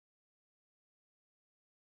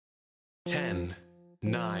10,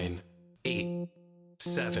 9, 8,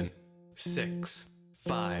 7, 6,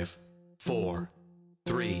 5, 4,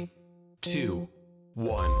 3, 2,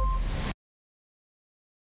 1.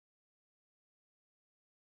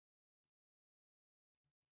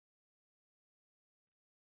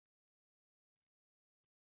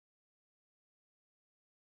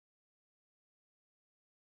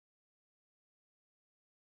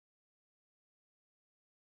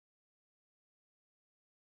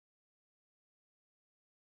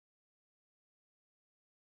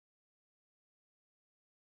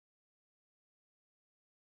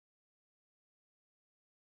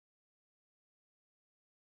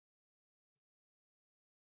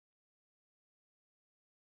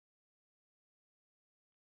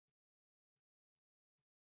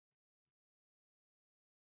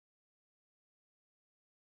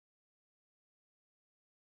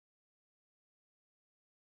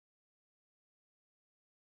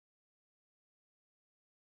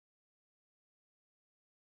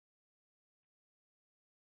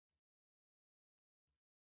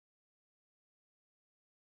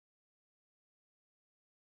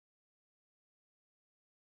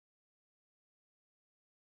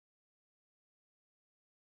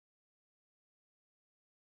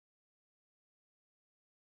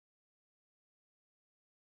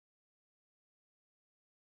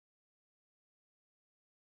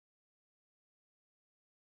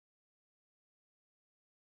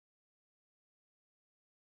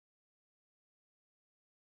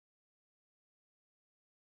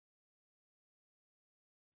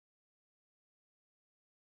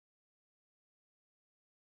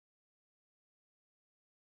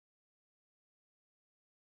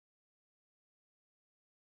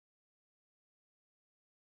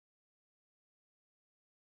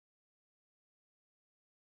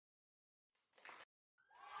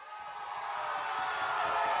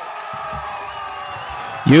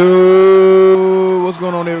 Yo, what's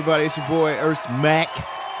going on, everybody? It's your boy Earth Mac,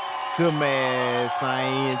 the mad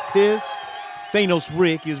scientist. Thanos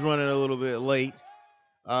Rick is running a little bit late.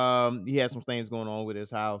 He had some things going on with his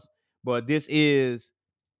house, but this is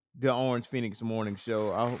the Orange Phoenix Morning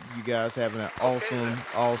Show. I hope you guys having an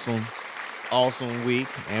awesome week,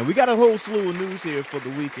 and we got a whole slew of news here for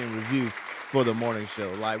the weekend review for the morning show.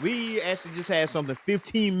 Like, we actually just had something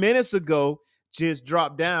 15 minutes ago just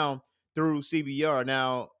drop down through CBR.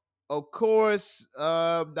 Now, of course,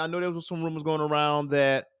 I know there was some rumors going around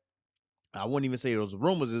that I wouldn't even say it was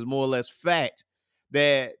rumors, it's more or less fact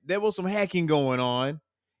that there was some hacking going on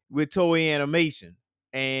with Toei Animation,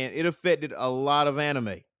 and it affected a lot of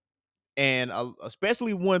anime, and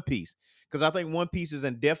especially One Piece, because I think One Piece is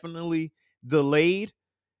indefinitely delayed,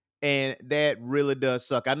 and that really does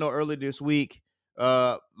suck. I know earlier this week,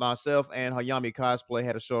 myself and Hayami Cosplay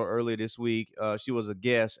had a show earlier this week. She was a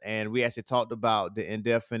guest, and we actually talked about the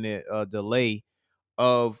indefinite delay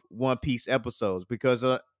of One Piece episodes, because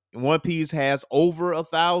One Piece has over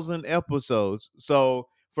 1,000 episodes. So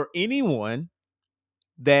for anyone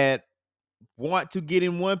that want to get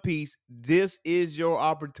in One Piece, this is your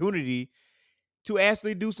opportunity to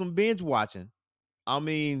actually do some binge watching. I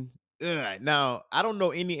mean, now I don't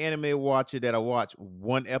know any anime watcher that I watch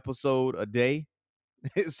one episode a day,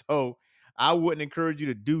 so I wouldn't encourage you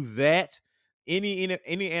to do that. Any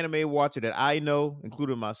anime watcher that I know,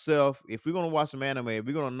 including myself, if we're gonna watch some anime,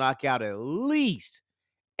 we're gonna knock out at least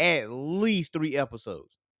 3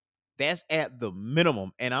 episodes. That's at the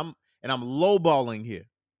minimum, and I'm lowballing here.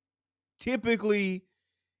 Typically,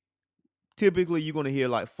 you're going to hear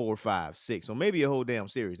like 4, 5, 6, or maybe a whole damn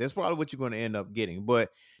series. That's probably what you're going to end up getting. But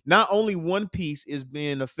not only One Piece is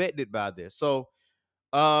being affected by this. So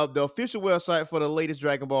the official website for the latest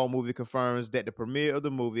Dragon Ball movie confirms that the premiere of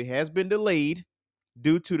the movie has been delayed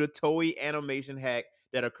due to the Toei Animation hack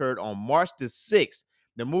that occurred on March the 6th.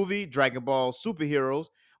 The movie, Dragon Ball Superheroes,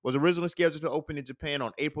 was originally scheduled to open in Japan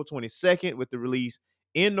on April 22nd, with the release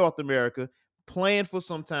in North America planned for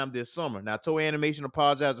sometime this summer. Now, Toei Animation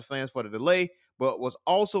apologized to fans for the delay, but was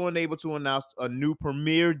also unable to announce a new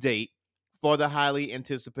premiere date for the highly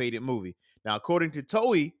anticipated movie. Now, according to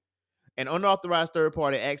Toei, an unauthorized third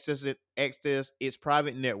party accessed its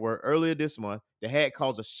private network earlier this month. The hack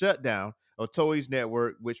caused a shutdown of Toei's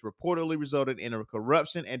network, which reportedly resulted in a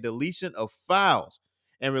corruption and deletion of files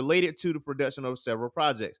and related to the production of several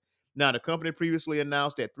projects. Now, the company previously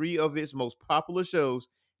announced that 3 of its most popular shows,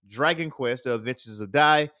 Dragon Quest: The Adventures of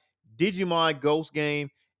Dai, Digimon Ghost Game,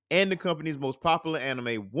 and the company's most popular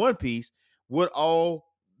anime, One Piece, would all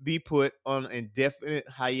be put on indefinite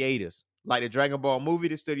hiatus. Like the Dragon Ball movie,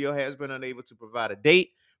 the studio has been unable to provide a date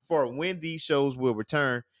for when these shows will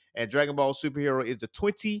return. And Dragon Ball Superhero is the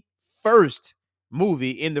 21st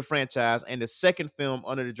movie in the franchise and the second film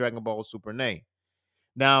under the Dragon Ball Super name.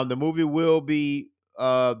 Now, the movie will be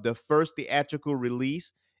the first theatrical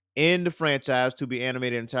release in the franchise to be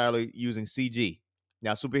animated entirely using CG.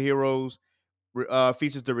 Now, Superheroes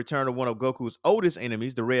features the return of one of Goku's oldest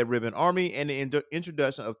enemies, the Red Ribbon Army, and the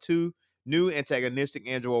introduction of two new antagonistic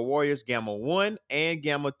android warriors, Gamma 1 and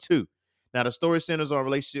Gamma 2. Now, the story centers on a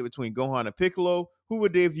relationship between Gohan and Piccolo, who will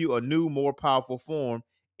debut a new, more powerful form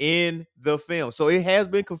in the film. So it has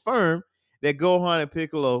been confirmed that Gohan and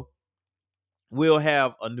Piccolo will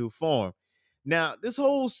have a new form. Now, this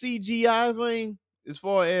whole CGI thing, as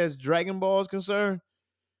far as Dragon Ball is concerned,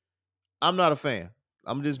 I'm not a fan.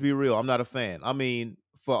 I'm just be real. I'm not a fan. I mean,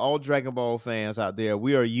 for all Dragon Ball fans out there,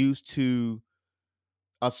 we are used to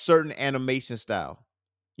a certain animation style.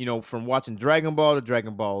 You know, from watching Dragon Ball to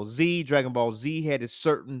Dragon Ball Z. Dragon Ball Z had a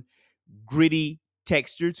certain gritty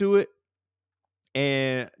texture to it.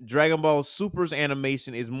 And Dragon Ball Super's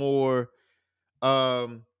animation is more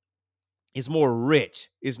it's more rich.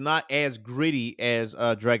 It's not as gritty as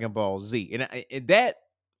Dragon Ball Z. And that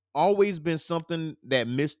always been something that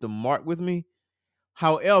missed the mark with me.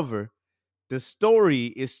 However, the story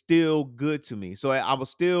is still good to me. So I was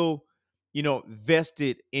still,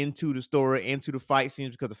 vested into the story, into the fight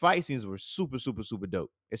scenes, because the fight scenes were super, super, super dope,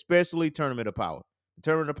 especially Tournament of Power. The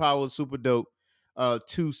Tournament of Power was super dope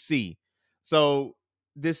to see. So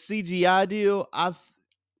this CGI deal,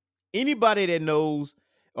 anybody that knows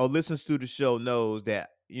or listens to the show knows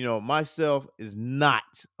that, myself is not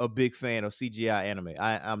a big fan of CGI anime.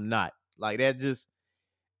 I'm not. Like, that just,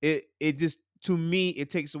 it just, to me, it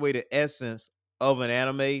takes away the essence of an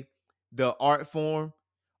anime, the art form,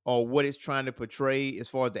 or what it's trying to portray as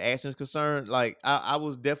far as the action is concerned. Like, I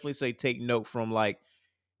would definitely say take note from like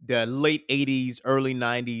the late 80s, early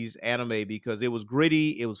 90s anime, because it was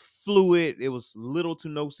gritty, it was fluid, it was little to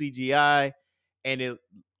no CGI, and it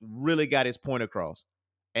really got its point across.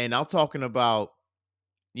 And I'm talking about,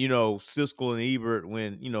 Siskel and Ebert,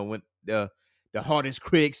 when the hardest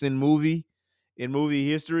critics in movie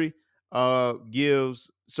history gives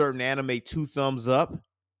certain anime 2 thumbs up.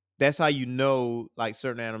 That's how you know, like,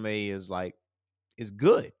 certain anime is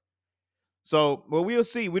good. So, well, we'll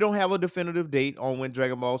see. We don't have a definitive date on when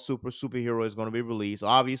Dragon Ball Superhero is going to be released.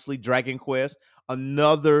 Obviously, Dragon Quest,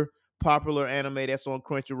 another popular anime that's on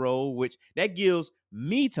Crunchyroll, which that gives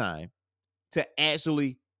me time to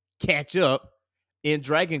actually catch up in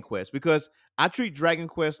Dragon Quest, because I treat Dragon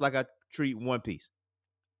Quest like I treat One Piece.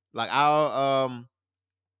 Like, I'll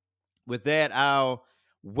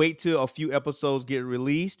wait till a few episodes get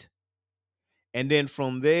released, and then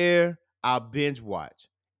from there I'll binge watch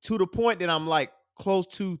to the point that I'm like close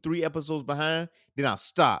to 3 episodes behind. Then I'll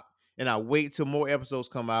stop and I'll wait till more episodes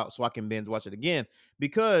come out so I can binge watch it again,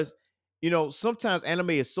 because sometimes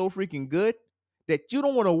anime is so freaking good that you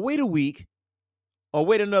don't want to wait a week or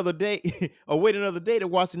wait another day to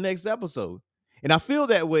watch the next episode. And I feel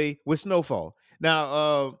that way with Snowfall.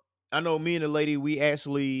 Now, I know me and the lady, we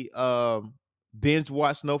actually binge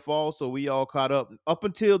watched Snowfall, so we all caught up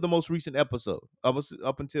until the most recent episode.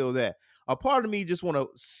 Up until that, a part of me just want to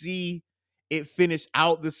see it finish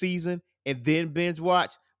out the season and then binge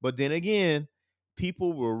watch. But then again,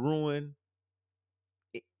 people will ruin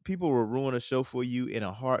a show for you in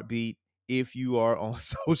a heartbeat if you are on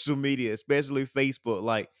social media, especially Facebook.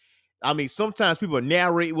 Like, I mean, sometimes people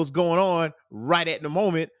narrate what's going on right at the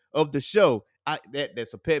moment of the show.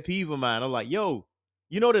 That's a pet peeve of mine. I'm like, yo,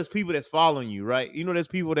 there's people that's following you, right? There's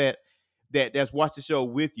people that's watch the show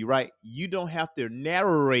with you, right? You don't have to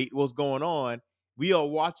narrate what's going on. We are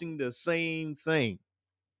watching the same thing.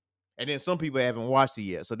 And then some people haven't watched it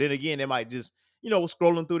yet. So then again, they might just,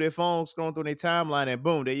 scrolling through their phone, scrolling through their timeline, and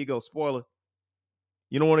boom, there you go, spoiler.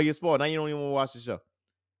 You don't want to get spoiled. Now you don't even want to watch the show.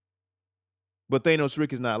 But Thanos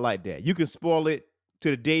Rick is not like that. You can spoil it to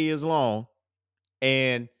the day is long,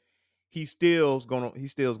 and he's still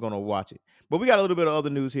gonna watch it. But we got a little bit of other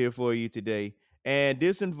news here for you today, and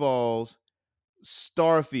this involves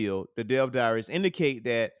Starfield. The Dev Diaries indicate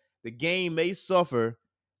that the game may suffer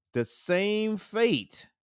the same fate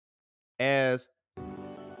as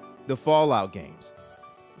the Fallout games.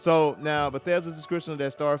 So now Bethesda's description of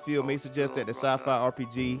that Starfield may suggest that the sci-fi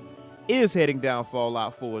RPG is heading down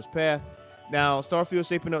Fallout 4's path. Now, Starfield is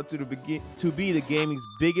shaping up to be the gaming's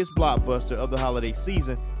biggest blockbuster of the holiday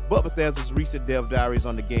season, but Bethesda's recent dev diaries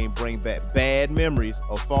on the game bring back bad memories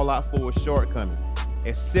of Fallout 4's shortcomings.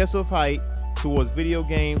 Excessive hype towards video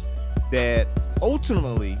games that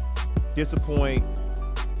ultimately disappoint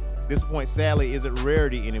sadly isn't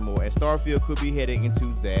rarity anymore, and Starfield could be heading into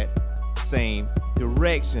that same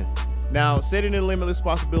direction. Now, setting in limitless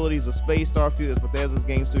possibilities of space, Starfield is Bethesda's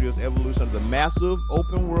game studio's evolution of the massive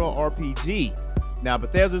open world RPG. Now,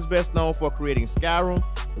 Bethesda is best known for creating Skyrim,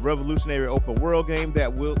 the revolutionary open world game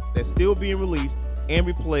that's still being released and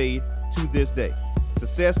replayed to this day.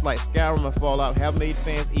 Success like Skyrim and Fallout have made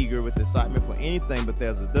fans eager with excitement for anything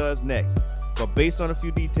Bethesda does next. But based on a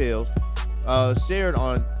few details shared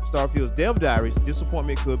on Starfield's dev diaries,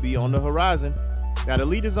 disappointment could be on the horizon. Now, the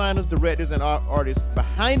lead designers, directors, and artists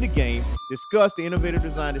behind the game discussed the innovative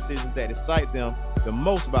design decisions that excite them the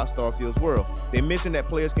most about Starfield's world. They mentioned that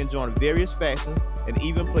players can join various factions and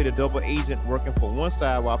even play the double agent working for one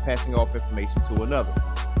side while passing off information to another.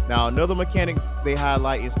 Now, another mechanic they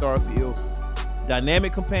highlight is Starfield's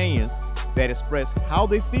dynamic companions that express how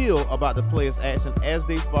they feel about the player's action as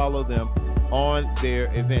they follow them on their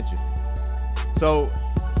adventure. So,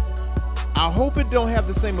 I hope it don't have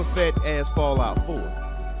the same effect as Fallout 4.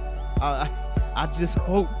 I just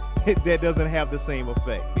hope that doesn't have the same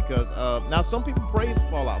effect because now some people praise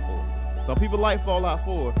Fallout 4. Some people like Fallout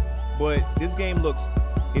 4, but this game looks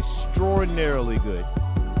extraordinarily good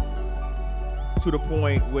to the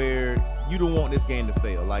point where you don't want this game to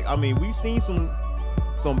fail. Like, I mean, we've seen some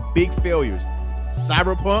big failures.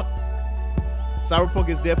 Cyberpunk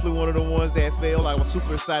is definitely one of the ones that failed. I was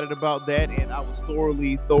super excited about that, and I was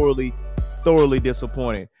thoroughly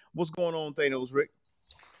disappointed. What's going on, Thanos, Rick?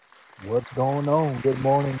 What's going on? Good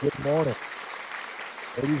morning. Ladies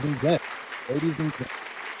and gents.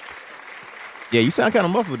 Yeah, you sound kind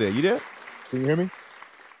of muffled there. You there? Can you hear me?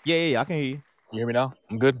 Yeah, I can hear you. You hear me now?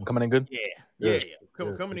 I'm good. I'm coming in good? Yeah.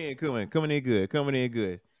 Coming in good.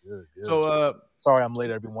 Good. So, sorry I'm late,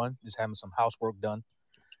 everyone. Just having some housework done.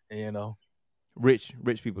 And, you know. Rich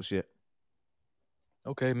people shit.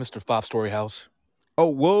 Okay, Mr. 5-story house. Oh,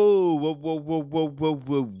 whoa.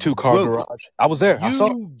 2-car garage. I was there. I saw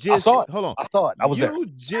it. Hold on. I saw it. I was there.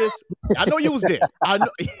 I know you was there. I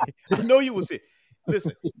know you was there.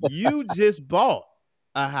 Listen, you just bought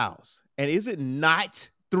a house. And is it not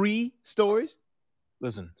 3 stories?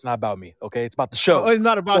 Listen, it's not about me, okay? It's about the show. Oh, it's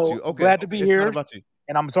not about you. Okay. Glad to be here. Not about you.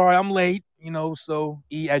 And I'm sorry I'm late, so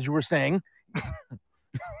as you were saying.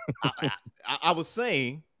 I was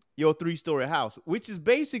saying your 3-story house, which is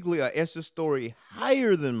basically an extra story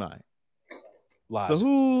higher than mine. Lies. So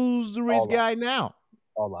who's the rich All guy lies. now?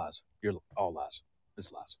 All lies. You're all lies.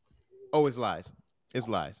 It's lies. Oh, it's lies. It's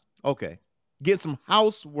lies. Okay. Get some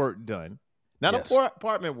housework done. Not Yes.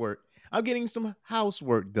 apartment work. I'm getting some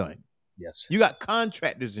housework done. Yes. You got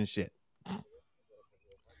contractors and shit.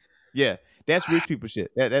 Yeah, that's rich people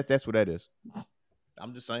shit. That's what that is.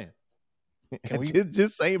 I'm just saying.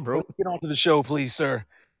 Just saying, bro. Let's get on to the show, please, sir.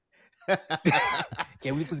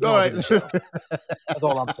 Can we please get on to the show? That's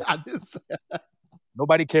all I'm saying.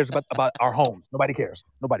 Nobody cares about our homes. Nobody cares.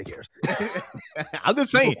 I'm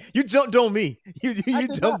just saying. You jumped on me. You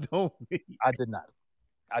jumped on me. I did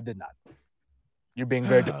not. You're being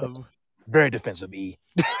very defensive. Very defensive, E.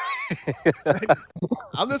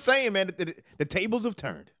 I'm just saying, man. The tables have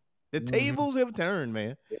turned. The tables have turned,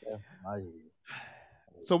 man. Yeah, I hear you.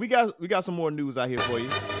 So we got some more news out here for you.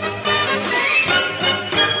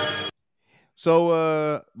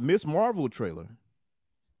 So, Miss Marvel trailer.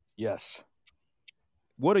 Yes.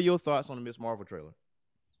 What are your thoughts on the Miss Marvel trailer?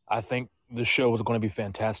 I think the show is going to be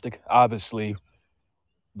fantastic. Obviously,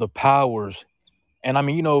 the powers, and I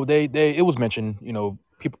mean, it was mentioned.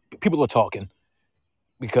 People are talking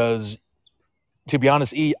because, to be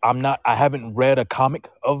honest, I haven't read a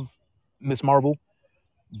comic of Miss Marvel,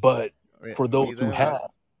 but for those who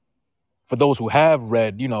have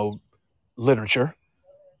read, literature,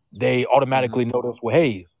 they automatically notice, well,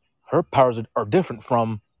 hey, her powers are different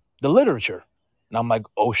from the literature. And I'm like,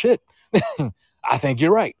 oh shit, I think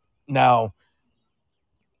you're right. Now,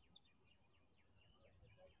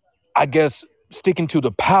 I guess sticking to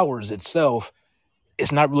the powers itself,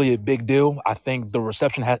 it's not really a big deal. I think the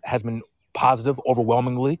reception has been positive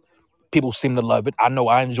overwhelmingly. People seem to love it. I know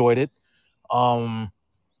I enjoyed it.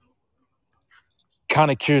 Kind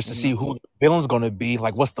of curious to see who the villain's going to be.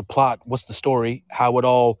 Like, what's the plot? What's the story? How it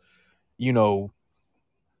all,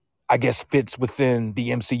 I guess fits within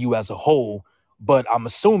the MCU as a whole. But I'm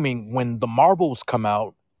assuming when the Marvels come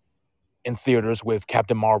out in theaters with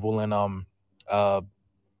Captain Marvel and who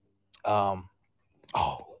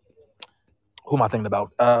am I thinking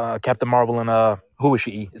about? Captain Marvel and who is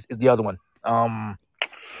she? Is the other one?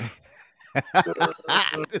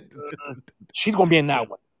 She's gonna be in that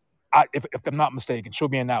one. If I'm not mistaken, she'll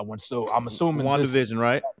be in that one. So I'm assuming WandaVision,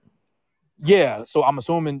 right? Yeah. So I'm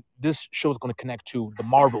assuming this show is going to connect to the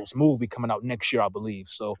Marvels movie coming out next year, I believe.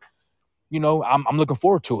 So, I'm looking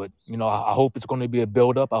forward to it. I hope it's going to be a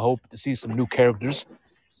build up. I hope to see some new characters.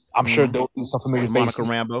 I'm sure there'll be some familiar Monica faces.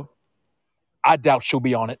 Rambeau. I doubt she'll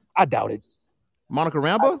be on it. I doubt it. Monica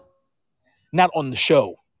Rambeau? Not on the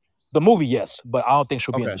show. The movie, yes, but I don't think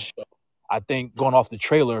she'll be in Okay. the show. I think going off the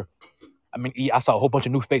trailer, I mean, I saw a whole bunch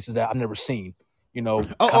of new faces that I've never seen. You know,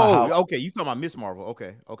 Okay. You talking about Miss Marvel?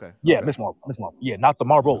 Okay. Yeah, Okay. Miss Marvel. Yeah, not the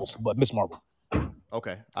Marvels, but Miss Marvel.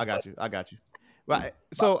 Okay, I got you. Right.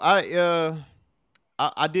 So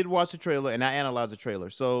I did watch the trailer and I analyzed the trailer.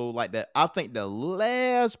 So like that, I think the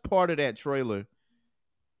last part of that trailer,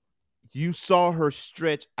 you saw her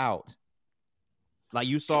stretch out. Like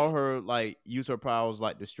you saw her like use her powers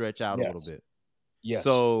like to stretch out a little bit. Yes.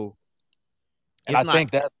 So and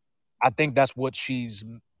I think that's what she's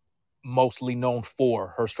mostly known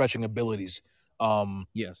for, her stretching abilities.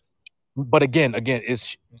 Yes. But again,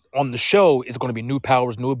 it's on the show. It's going to be new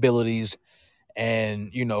powers, new abilities,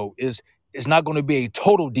 and it's not going to be a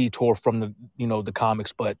total detour from the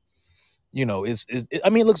comics. But I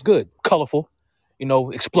mean, it looks good, colorful,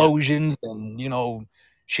 explosions, and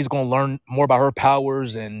she's going to learn more about her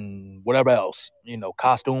powers and whatever else,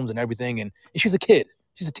 costumes and everything. And she's a kid,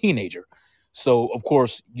 she's a teenager, so of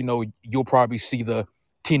course, you'll probably see the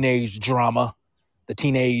teenage drama, the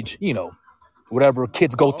teenage, whatever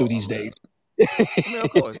kids go through these days. I mean,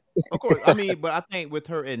 of course. I mean, but I think with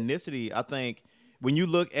her ethnicity, I think when you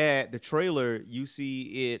look at the trailer, you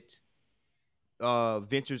see it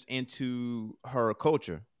ventures into her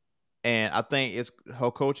culture. And I think her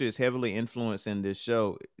culture is heavily influenced in this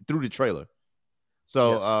show through the trailer.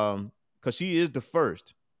 So Yes. Because she is the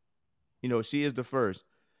first. She is the first.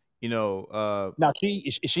 Now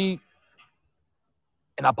is she,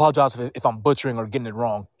 and I apologize if I'm butchering or getting it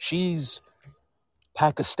wrong. She's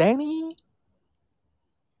Pakistani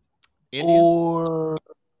Indian? or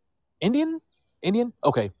Indian? Indian?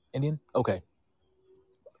 Okay. Indian? Okay.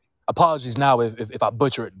 Apologies now if I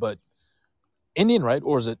butcher it, but Indian, right?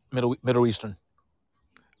 Or is it Middle Eastern?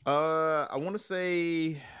 I want to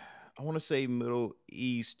say Middle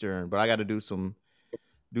Eastern, but I got to do some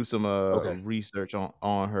research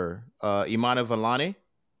on her. Imana Vellani,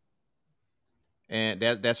 and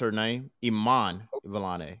that's her name. Iman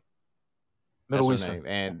Vellani. That's Middle her Eastern. name.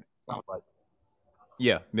 And Right.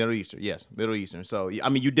 yeah, Middle Eastern. Yes, Middle Eastern. So I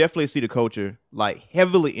mean, you definitely see the culture like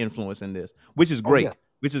heavily influenced in this, which is great. yeah.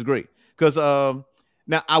 Which is great because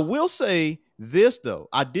now I will say this though,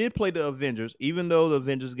 I did play the Avengers, even though the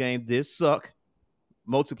Avengers game did suck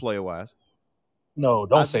multiplayer wise. No,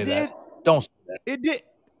 don't say that. Don't say that. It did.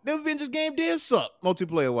 The Avengers game did suck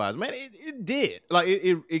multiplayer wise, man. It did. Like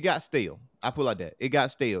it got stale. I put it like that. It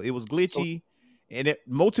got stale. It was glitchy, and it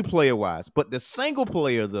multiplayer wise. But the single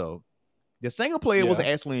player though, was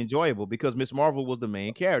actually enjoyable because Miss Marvel was the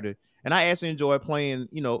main character, and I actually enjoyed playing,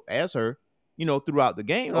 as her, throughout the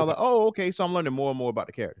game. And I was like, oh, okay, so I'm learning more and more about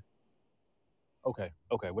the character. Okay.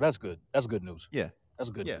 Well, that's good. That's good news. Yeah, that's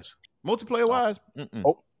good news. Multiplayer wise,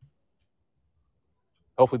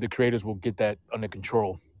 hopefully the creators will get that under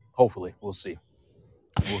control. Hopefully, we'll see.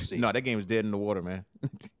 No, that game is dead in the water, man.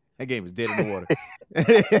 That game is dead in the water.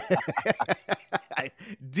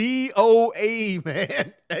 DOA,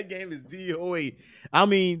 man. That game is DOA. I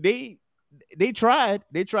mean, they tried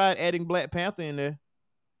adding Black Panther in there,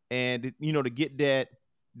 and to get that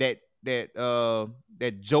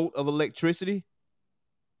jolt of electricity.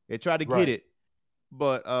 They tried to get it,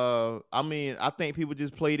 but I mean, I think people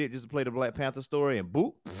just played it just to play the Black Panther story, and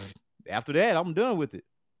boop. After that, I'm done with it.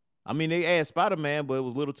 I mean, they added Spider-Man, but it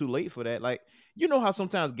was a little too late for that. Like, you know how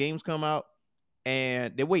sometimes games come out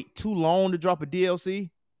and they wait too long to drop a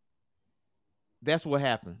DLC? That's what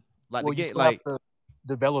happened. Like, well, the game, you have to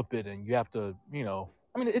develop it, and you have to,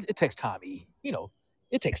 I mean, it takes time.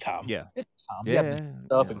 It takes time. Yeah, it takes time. Yeah, you have to do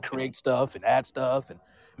stuff and create stuff and add stuff and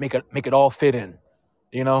make it all fit in.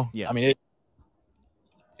 Yeah. I mean,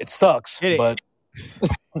 it sucks, but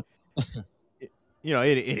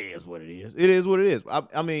it is what it is. It is what it is.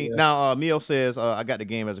 I mean, now Mio says I got the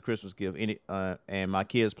game as a Christmas gift, and my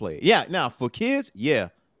kids play it. Yeah, now for kids,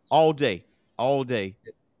 all day.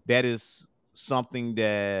 That is something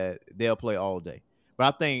that they'll play all day.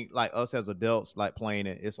 But I think like us as adults, like playing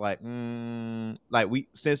it, it's like,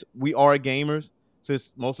 since we are gamers,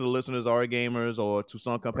 since most of the listeners are gamers or to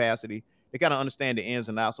some capacity, they kind of understand the ins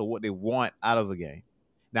and outs of what they want out of a game.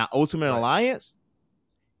 Now, Ultimate Alliance,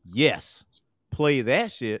 yes. Play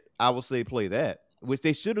that shit. I would say play that, which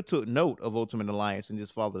they should have took note of Ultimate Alliance and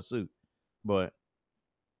just followed suit. But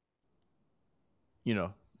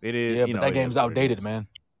it is. Yeah, but that game's outdated, man.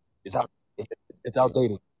 It's outdated.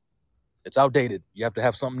 It's outdated. You have to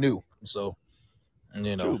have something new. So,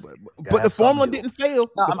 True, but the formula didn't fail.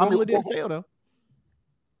 The formula didn't fail though.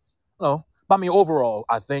 No, but I mean, overall,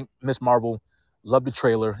 I think Miss Marvel Love the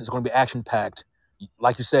trailer. It's going to be action packed.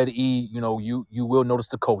 Like you said, E. You will notice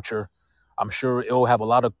the culture. I'm sure it'll have a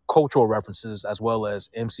lot of cultural references as well as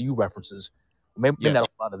MCU references. Maybe Yeah. not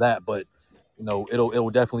a lot of that, but it'll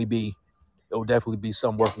definitely be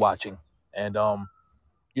something worth watching. And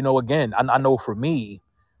again, I know for me,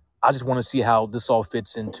 I just want to see how this all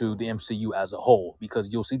fits into the MCU as a whole, because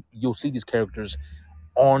you'll see these characters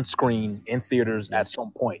on screen in theaters Yeah. at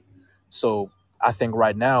some point. So I think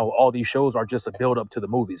right now all these shows are just a build up to the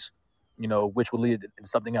movies, which will lead to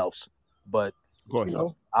something else. But Of course.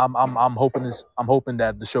 I'm hoping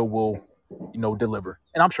that the show will, deliver,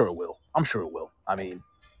 and I'm sure it will. I mean,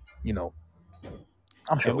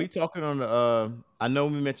 I'm sure. And we talking on the I know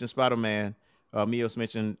we mentioned Spider-Man, Mios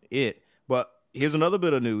mentioned it, but here's another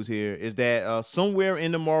bit of news here is that somewhere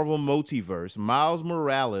in the Marvel multiverse, Miles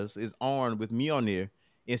Morales is armed with Mjolnir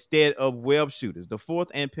instead of web shooters. The fourth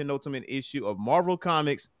and penultimate issue of Marvel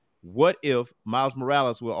Comics What If Miles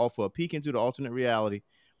Morales will offer a peek into the alternate reality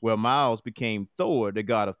where Miles became Thor, the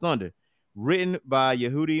god of thunder. Written by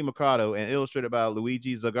Yehudi Mercado and illustrated by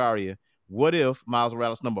Luigi Zagaria. What If Miles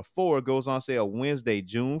Morales number 4 goes on sale Wednesday,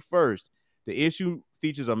 June 1st. The issue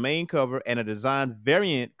features a main cover and a design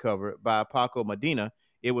variant cover by Paco Medina.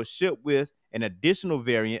 It was shipped with an additional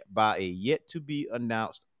variant by a yet to be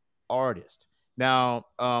announced artist. Now,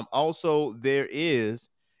 also there is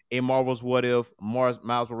a Marvel's What If Miles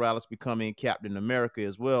Morales becoming Captain America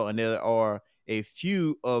as well, and there are a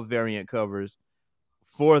few of variant covers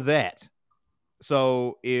for that.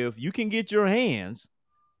 So if you can get your hands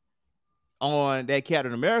on that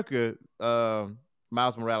Captain America,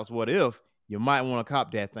 Miles Morales, What If, you might want to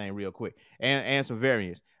cop that thing real quick and some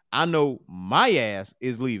variants. I know my ass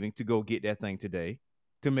is leaving to go get that thing today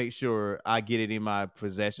to make sure I get it in my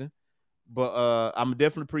possession. But I'm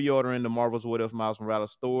definitely pre-ordering the Marvel's What If Miles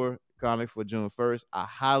Morales store comic for June 1st. I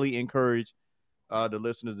highly encourage the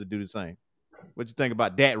listeners to do the same. What you think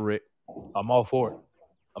about that, Rick? I'm all for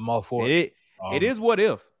it. It is What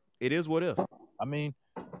If. It is What If. I mean,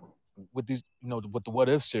 with these, with the What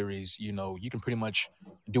If series, you can pretty much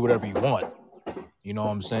do whatever you want. You know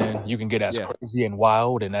what I'm saying? You can get as crazy and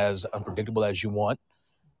wild and as unpredictable as you want.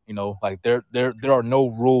 Like there are no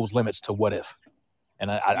rules limits to What If,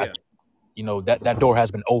 and I that door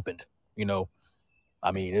has been opened.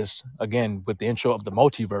 I mean, it's again with the intro of the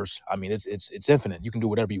multiverse. I mean, it's infinite. You can do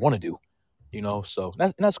whatever you want to do. So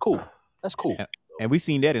that's cool. That's cool. And we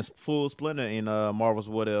seen that in full splendor in Marvel's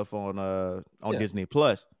What If on Disney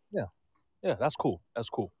Plus. Yeah, that's cool.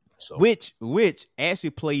 So which actually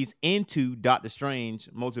plays into Doctor Strange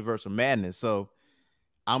Multiverse of Madness. So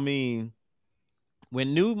I mean,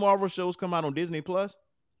 when new Marvel shows come out on Disney Plus,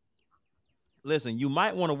 listen, you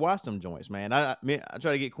might want to watch them joints, man. I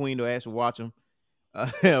try to get Queen to actually watch them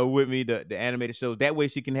with me, the animated shows. That way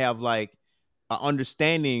she can have like an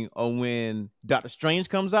understanding of when Doctor Strange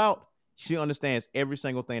comes out. She understands every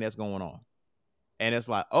single thing that's going on. And it's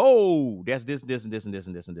like, oh, that's this, and this, and this, and this,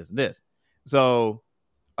 and this, and this. So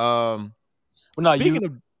I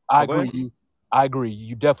agree.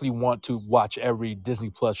 You definitely want to watch every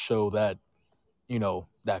Disney Plus show that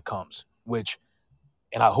that comes,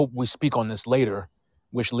 and I hope we speak on this later,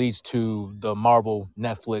 which leads to the Marvel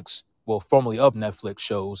Netflix, formerly of Netflix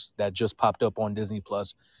shows that just popped up on Disney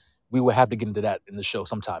Plus. We will have to get into that in the show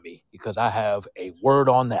sometime, because I have a word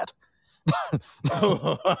on that.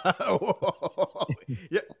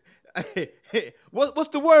 Yeah. What's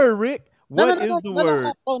the word, Rick? What is the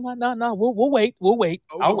word? No. We'll wait.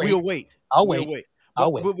 I'll wait.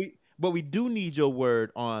 But we do need your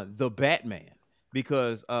word on the Batman,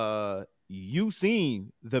 because you've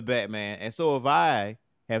seen the Batman, and so have I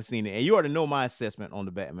have seen it, and you already know my assessment on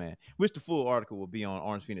the Batman, which the full article will be on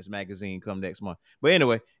Orange Phoenix Magazine come next month. But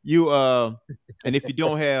anyway, and if you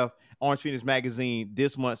don't have Orange Phoenix Magazine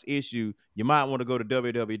this month's issue, you might want to go to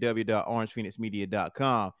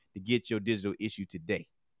www.orangephoenixmedia.com to get your digital issue today.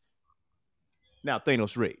 Now,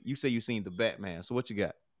 Thanos Rick, you say you've seen the Batman, so what you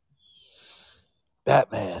got?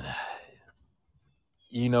 Batman.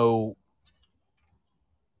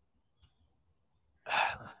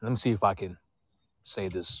 Let me see if I can say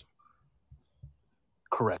this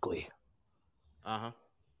correctly. Uh-huh.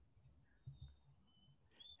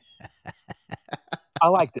 I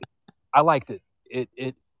liked it.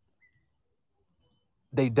 It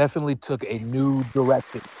they definitely took a new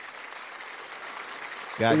direction.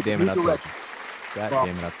 God damn it,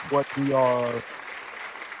 what we are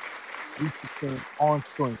seeing on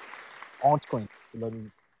screen. So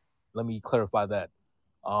let me clarify that.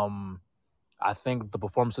 I think the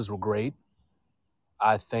performances were great.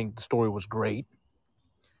 I think the story was great.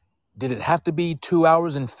 Did it have to be 2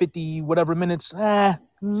 hours and 50 whatever minutes?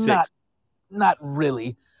 not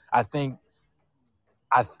really. I think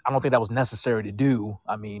I don't think that was necessary to do.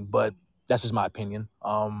 I mean, but that's just my opinion.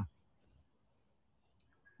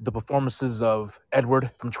 The performances of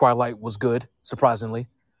Edward from Twilight was good, surprisingly.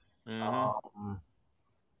 Um,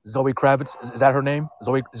 Zoe Kravitz, is that her name?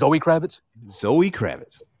 Zoe Kravitz. Zoe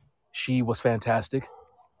Kravitz. She was fantastic,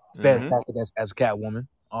 Mhm. fantastic as Catwoman.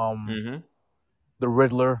 The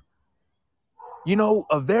Riddler,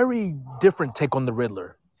 a very different take on the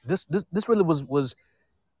Riddler. This Riddler was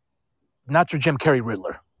not your Jim Carrey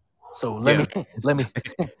Riddler. So let me let me say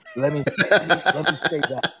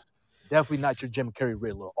that. Definitely not your Jim Carrey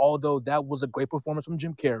Riddler. Although that was a great performance from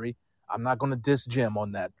Jim Carrey. I'm not going to diss Jim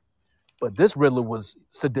on that. But this Riddler was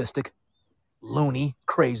sadistic, loony,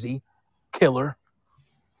 crazy, killer.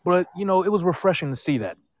 But, it was refreshing to see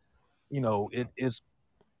that. It is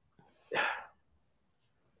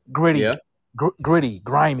gritty, gritty,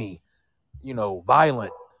 grimy,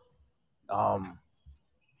 violent. I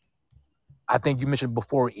think you mentioned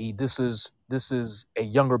before, E. This is a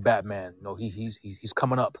younger Batman. He's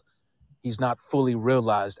coming up. He's not fully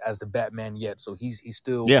realized as the Batman yet, so he's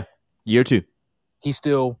still year 2. He's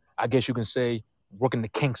still, I guess you can say, working the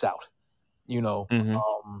kinks out.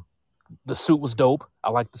 The suit was dope.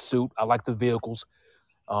 I like the suit. I like the vehicles.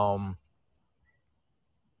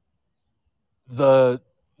 The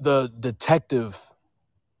detective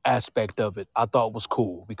aspect of it I thought was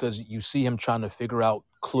cool because you see him trying to figure out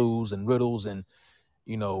clues and riddles, and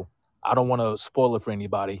I don't want to spoil it for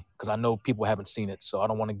anybody because I know people haven't seen it, so I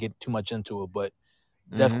don't want to get too much into it, but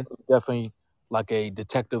definitely like a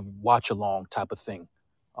detective watch along type of thing.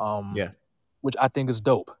 Which I think is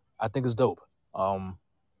dope.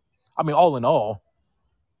 I mean, all in all,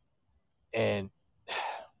 and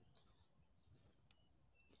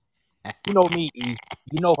you know me, E,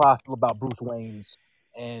 you know how I feel about Bruce Wayne's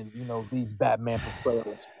and these Batman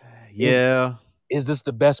portrayals. Yeah. Is this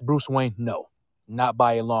the best Bruce Wayne? No, not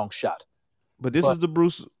by a long shot. But this is the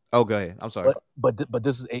Bruce. Oh, go ahead. I'm sorry. But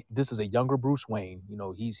this is a younger Bruce Wayne.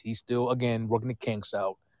 He's still again working the kinks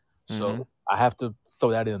out. So I have to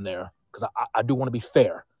throw that in there because I do want to be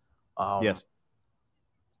fair. Yes.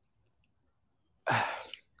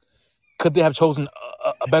 Could they have chosen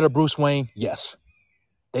a better Bruce Wayne? Yes,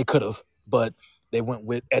 they could have, but they went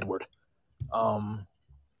with Edward.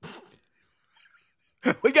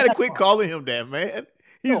 We gotta quit calling him that, man.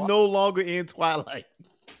 He's no longer in Twilight.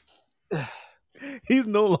 He's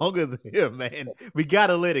no longer there, man. We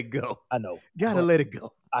gotta let it go. I know. Gotta let it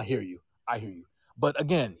go. I hear you. But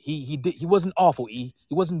again, he wasn't awful. He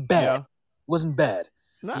wasn't bad. Yeah. He wasn't bad.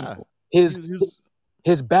 Nah. His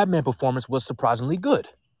Batman performance was surprisingly good.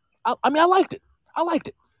 I mean, I liked it.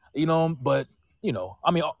 But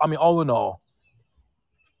I mean, all in all,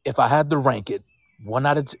 if I had to rank it,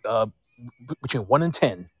 between 1 and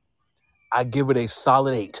 10, I give it a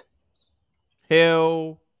solid 8.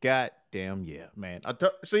 Hell, goddamn yeah, man!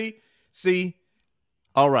 See.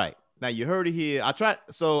 All right, now you heard it here. I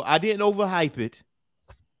didn't overhype it.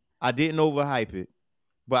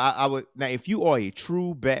 But I would now. If you are a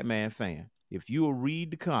true Batman fan, if you will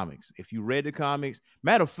read the comics, if you read the comics,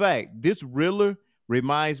 matter of fact, this Riddler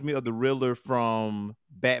reminds me of the Riddler from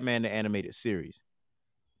Batman the Animated Series.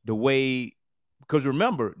 The way, because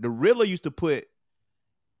remember, the Riddler used to put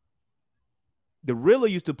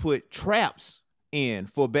traps in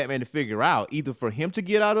for Batman to figure out, either for him to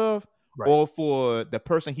get out of, or for the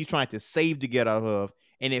person he's trying to save to get out of,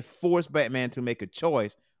 and it forced Batman to make a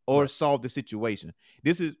choice or solve the situation.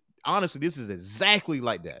 This is exactly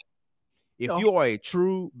like that. If you are a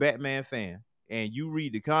true Batman fan and you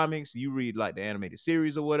read the comics, you read like the animated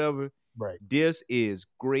series or whatever, this is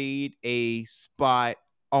grade A, spot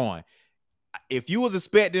on. If you was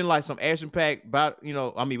expecting like some action pack about,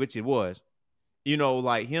 which it was,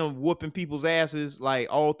 like him whooping people's asses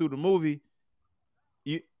like all through the movie,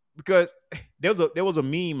 because there was a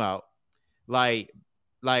meme out, like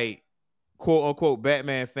quote unquote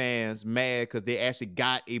Batman fans mad because they actually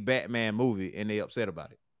got a Batman movie and they upset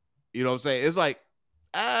about it. You know what I'm saying? It's like,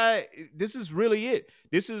 this is really it.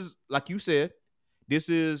 This is, like you said, this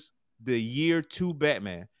is the year 2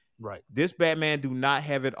 Batman. Right. This Batman do not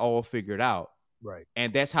have it all figured out. Right.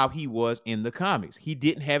 And that's how he was in the comics. He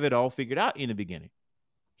didn't have it all figured out in the beginning.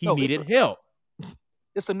 He needed help.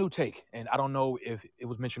 It's a new take. And I don't know if it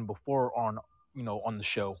was mentioned before on the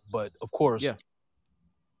show, but of course,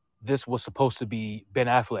 this was supposed to be Ben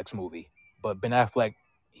Affleck's movie, but Ben Affleck,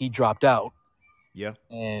 he dropped out. Yeah.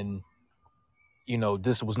 And,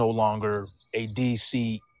 this was no longer a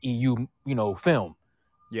DC EU, film.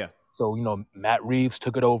 Yeah. So, Matt Reeves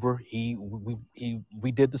took it over.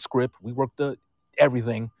 We did the script. We worked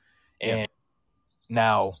everything. And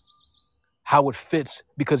now how it fits,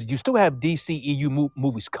 because you still have DCEU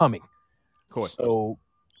movies coming. Of course. So,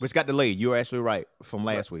 which got delayed. You're actually right from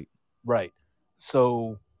last week. right.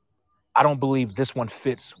 So I don't believe this one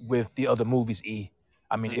fits with the other movies.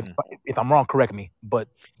 I mean, if I'm wrong, correct me. But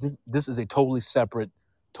this is a totally separate,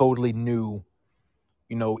 totally new.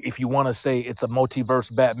 You know, if you want to say it's a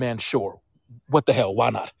multiverse Batman, sure. What the hell? Why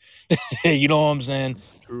not? You know what I'm saying?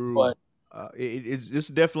 True. But it's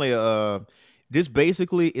definitely this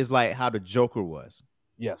basically is like how the Joker was.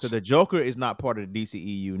 yes. So the Joker is not part of the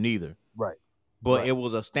DCEU neither. Right. But Right. it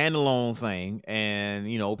was a standalone thing, and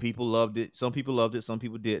people loved it. Some people loved it, some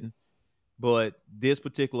people didn't. But this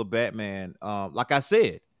particular Batman, like I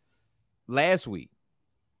said last week,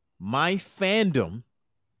 my fandom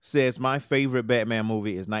says my favorite Batman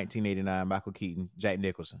movie is 1989, Michael Keaton, Jack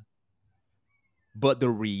Nicholson. But the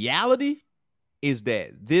reality is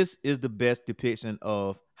that this is the best depiction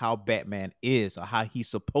of how Batman is, or how he's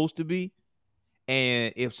supposed to be.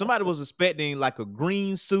 And if somebody was expecting like a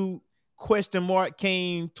green suit, question mark,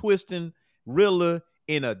 Kane twisting Riddler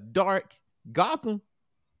in a dark Gotham,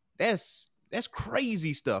 that's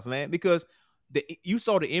crazy stuff, man. Because you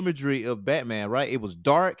saw the imagery of Batman, right? It was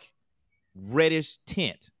dark, reddish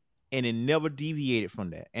tint, and it never deviated from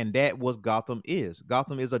that. And that was Gotham is.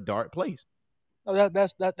 Gotham is a dark place. No,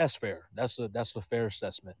 that's fair. That's a fair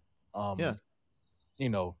assessment. Yeah. You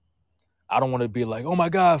know, I don't want to be like, oh my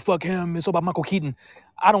God, fuck him. It's all about Michael Keaton.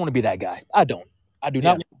 I don't want to be that guy. I do not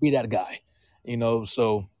want to be that guy.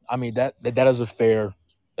 So I mean that is a fair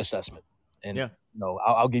assessment. And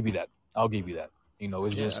I'll give you that.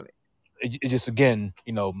 It's just it's just, again,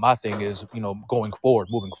 my thing is, moving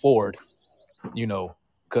forward,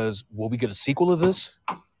 because will we get a sequel to this?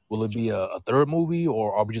 Will it be a third movie,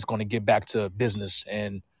 or are we just going to get back to business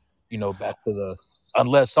and, back to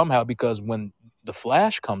unless somehow, because when The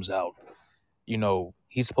Flash comes out,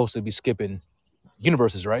 he's supposed to be skipping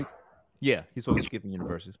universes, right? Yeah, he's supposed to be skipping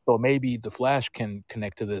universes. So maybe The Flash can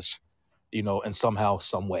connect to this, in somehow,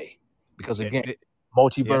 some way. Because again,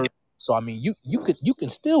 multiverse. Yeah. So I mean, you can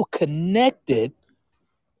still connect it,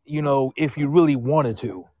 if you really wanted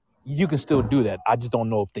to. You can still do that. I just don't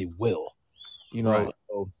know if they will. Right.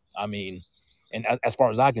 So, I mean, and as far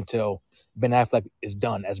as I can tell, Ben Affleck is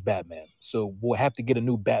done as Batman. So we'll have to get a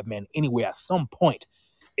new Batman anyway at some point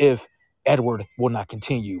if Edward will not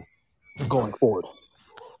continue going forward.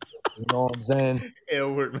 You know what I'm saying?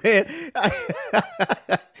 Edward, man.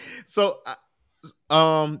 So,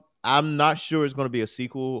 I'm not sure it's going to be a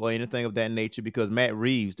sequel or anything of that nature, because Matt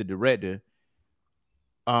Reeves, the director,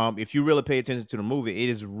 if you really pay attention to the movie, it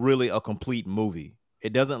is really a complete movie.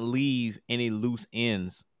 It doesn't leave any loose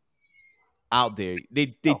ends out there.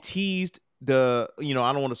 They teased the, I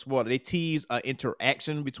don't want to spoil it. They teased an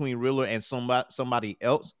interaction between Riddler and somebody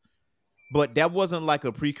else, but that wasn't like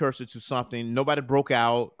a precursor to something. Nobody broke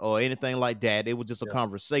out or anything like that. It was just a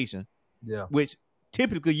conversation. Yeah. Which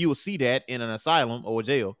typically you will see that in an asylum or a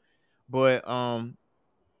jail. But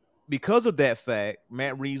because of that fact,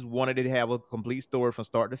 Matt Reeves wanted to have a complete story from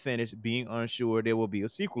start to finish, being unsure there will be a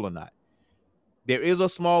sequel or not. There is a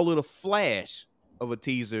small little flash of a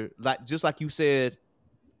teaser, just like you said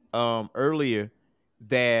earlier,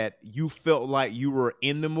 that you felt like you were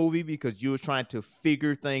in the movie because you were trying to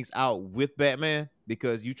figure things out with Batman,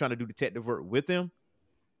 because you're trying to do detective work with him.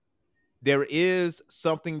 There is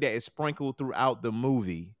something that is sprinkled throughout the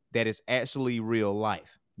movie that is actually real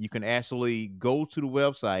life. You can actually go to the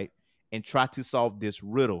website and try to solve this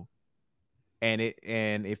riddle. And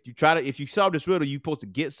if you solve this riddle, you're supposed to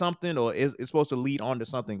get something, or it's supposed to lead on to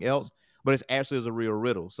something else, but it's actually is a real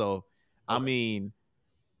riddle. So, okay. I mean,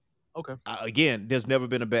 okay. Again, there's never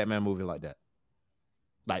been a Batman movie like that.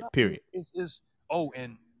 Period.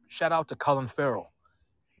 And shout out to Colin Farrell.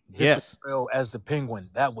 Yes. As the Penguin,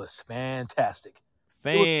 that was fantastic.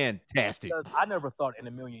 Fantastic. I never thought in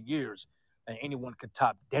a million years that anyone could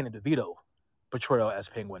top Danny DeVito portrayal as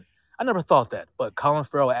Penguin. I never thought that, but Colin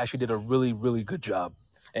Farrell actually did a really, really good job.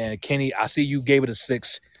 And Kenny, I see you gave it a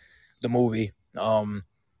 6, the movie. I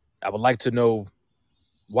would like to know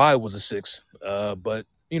why it was a 6. But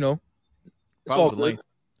it's all good.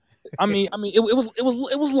 I mean,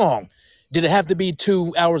 it was long. Did it have to be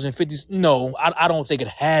 2 hours and 50? No, I don't think it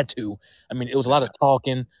had to. I mean, it was a lot of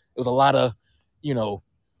talking. It was a lot of,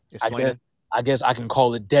 I guess I can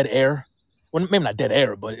call it dead air. Well, maybe not dead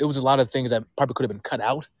air, but it was a lot of things that probably could have been cut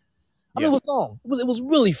out. I mean, it was long. It was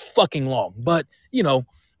really fucking long. But Now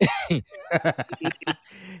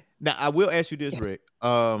I will ask you this, Rick.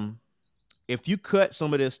 If you cut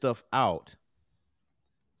some of this stuff out,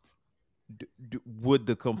 would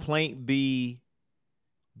the complaint be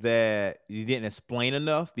that you didn't explain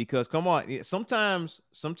enough, because come on, sometimes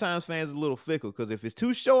fans are a little fickle, because if it's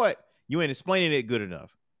too short, you ain't explaining it good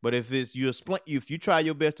enough. But if you try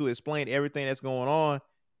your best to explain everything that's going on,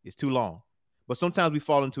 it's too long. But sometimes we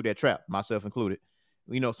fall into that trap, myself included.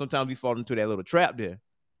 Sometimes we fall into that little trap there.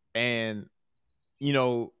 And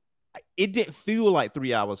it didn't feel like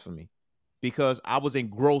 3 hours for me, because I was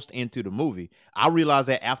engrossed into the movie. I realized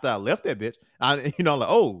that after I left that bitch, I'm like,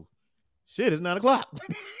 oh shit, it's 9 o'clock.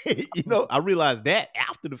 I realized that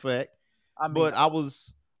after the fact. I mean, But I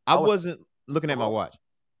wasn't looking at my watch.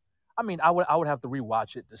 I mean, I would have to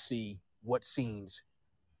rewatch it to see what scenes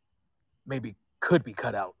maybe could be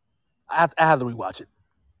cut out. I have to rewatch it.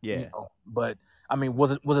 Yeah. But I mean,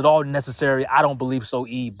 was it all necessary? I don't believe so,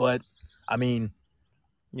 But I mean,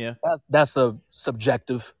 yeah, that's a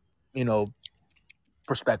subjective,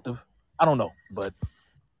 perspective. I don't know, but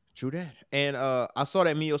true that. And I saw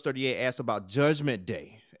that Mio38 asked about Judgment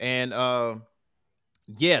Day, and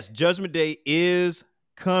yes, Judgment Day is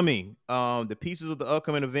coming. The pieces of the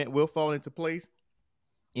upcoming event will fall into place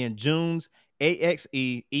in June's AXE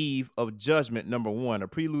Eve of Judgment #1, a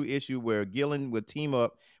prelude issue where Gillen will team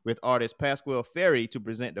up with artist Pasquale Ferry to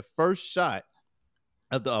present the first shot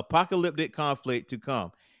of the apocalyptic conflict to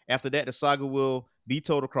come. After that, the saga will be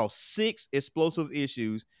told across 6 explosive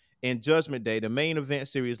issues in Judgment Day, the main event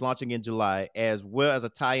series launching in July, as well as a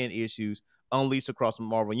tie-in issues unleashed across the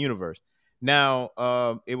Marvel Universe. Now,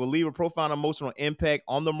 it will leave a profound emotional impact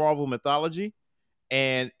on the Marvel mythology,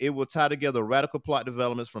 and it will tie together radical plot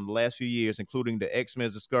developments from the last few years, including the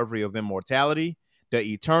X-Men's discovery of immortality, the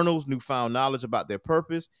Eternals' newfound knowledge about their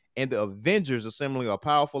purpose, and the Avengers assembling a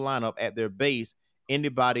powerful lineup at their base in the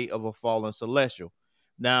body of a fallen Celestial.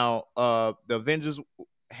 Now, the Avengers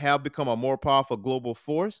have become a more powerful global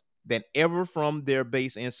force than ever from their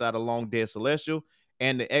base inside a long-dead Celestial,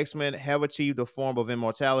 and the X-Men have achieved a form of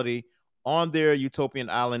immortality on their utopian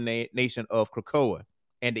island nation of Krakoa.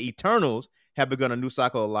 And the Eternals have begun a new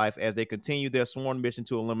cycle of life as they continue their sworn mission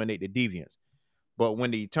to eliminate the deviants. But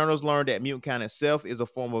when the Eternals learn that MutantCon itself is a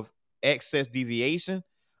form of excess deviation,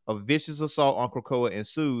 a vicious assault on Krakoa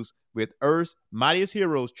ensues, with Earth's mightiest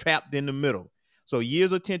heroes trapped in the middle. So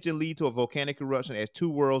years of tension lead to a volcanic eruption as 2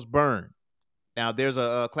 worlds burn. Now, there's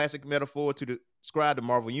a classic metaphor to describe the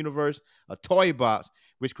Marvel Universe, a toy box,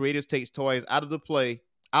 which creators takes toys out to play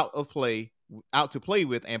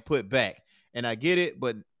with and put back. And I get it,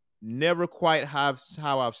 but never quite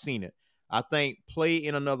how I've seen it. I think play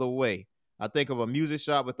in another way. I think of a music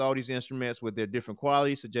shop with all these instruments with their different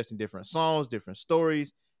qualities, suggesting different songs, different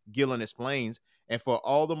stories. Gillen explains. And for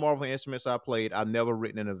all the Marvel instruments I played, I've never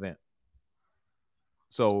written an event.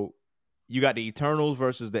 So you got the Eternals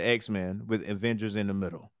versus the X-Men with Avengers in the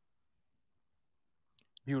middle.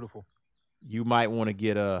 Beautiful. You might want to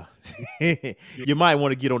get you might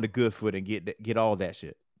want to get on the good foot and get all that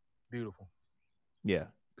shit. Beautiful. Yeah,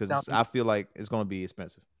 because I feel like it's going to be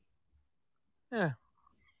expensive. Yeah.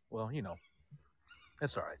 Well,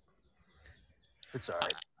 it's all right. It's all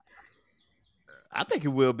right. I think it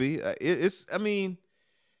will be. I mean,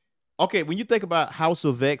 okay, when you think about House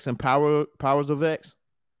of X and Powers of X,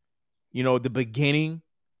 the beginning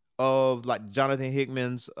of like Jonathan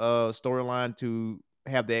Hickman's storyline to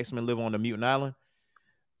have the X-Men live on the mutant island,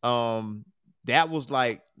 that was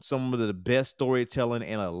like some of the best storytelling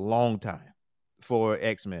in a long time for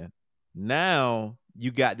X-Men. Now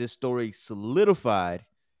you got this story solidified.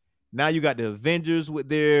 Now you got the Avengers with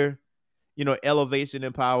their elevation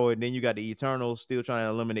in power, and then you got the Eternals still trying to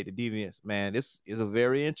eliminate the deviants. Man, this is a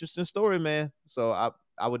very interesting story, man. So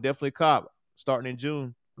I would definitely cop starting in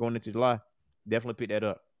June, going into July. Definitely pick that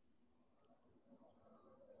up.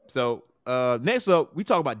 So next up, we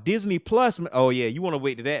talk about Disney Plus. Oh yeah, you want to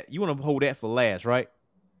wait to that? You want to hold that for last, right?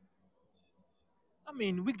 I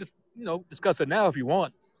mean, we can just discuss it now if you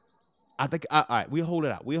want. I think all right, we hold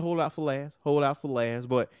it out. We hold out for last. Hold out for last.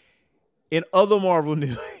 But in other Marvel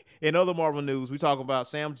news, we talk about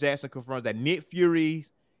Sam Jackson confirms that Nick Fury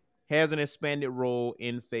has an expanded role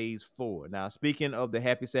in Phase 4. Now, speaking of the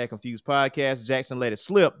Happy Sad Confused podcast, Jackson let it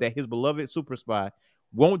slip that his beloved super spy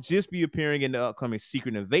won't just be appearing in the upcoming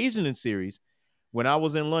Secret Invasion series. When I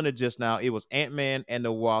was in London just now, it was Ant-Man and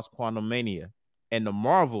the Wasp: Quantumania, and the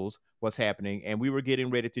Marvels was happening, and we were getting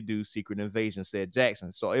ready to do Secret Invasion, said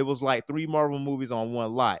Jackson. So it was like 3 Marvel movies on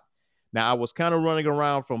one lot. Now, I was kind of running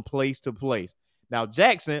around from place to place. Now,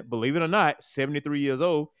 Jackson, believe it or not, 73 years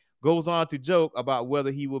old, goes on to joke about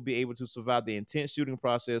whether he will be able to survive the intense shooting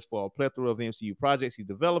process for a plethora of MCU projects he's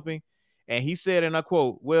developing. And he said, and I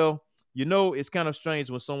quote, "Well, it's kind of strange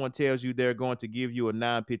when someone tells you they're going to give you a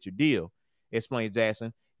 9-picture deal," explained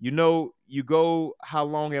Jackson. you go, how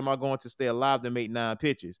long am I going to stay alive to make 9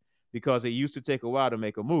 pictures? Because it used to take a while to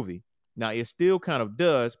make a movie. Now it still kind of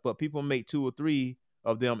does, but people make 2 or 3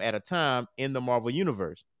 of them at a time in the Marvel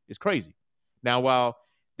universe. It's crazy. Now, while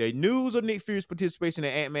the news of Nick Fury's participation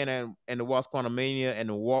in Ant-Man and the Wasp: Quantumania and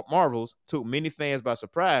the Marvels took many fans by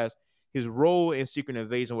surprise, his role in Secret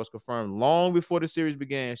Invasion was confirmed long before the series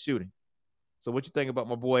began shooting. So what you think about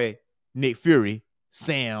my boy Nick Fury,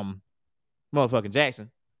 Sam motherfucking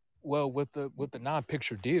Jackson? Well, with the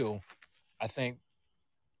non-picture deal, I think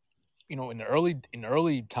in the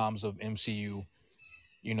early times of MCU,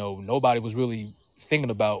 nobody was really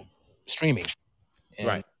thinking about streaming and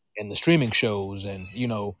Right. the streaming shows, and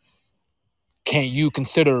can you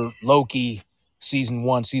consider Loki season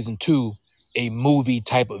 1, season 2 a movie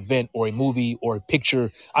type event or a movie or a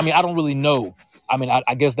picture? I mean, I don't really know. I mean,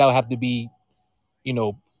 I guess that would have to be,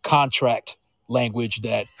 contract language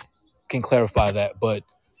that can clarify that. But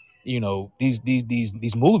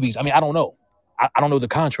these movies. I mean, I don't know. I don't know the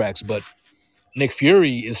contracts, but Nick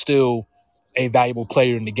Fury is still a valuable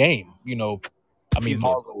player in the game. I mean, Easily.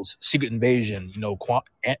 Marvel's Secret Invasion.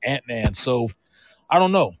 Ant-Man. So I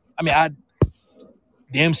don't know. I mean,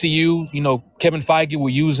 the MCU, Kevin Feige will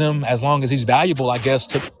use him as long as he's valuable, I guess,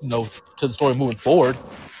 to the story moving forward.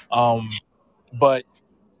 But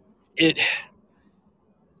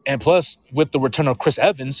and plus with the return of Chris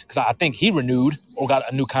Evans, because I think he renewed or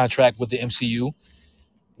got a new contract with the MCU.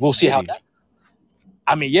 We'll see Did how he? that.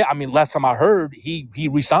 I mean, yeah. I mean, last time I heard, he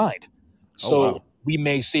resigned. Oh, So wow. we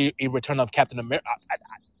may see a return of Captain America.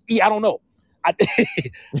 I don't know. I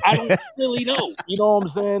I don't really know. You know what I'm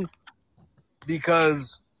saying?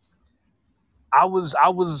 Because I was.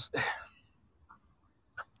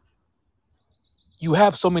 You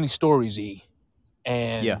have so many stories,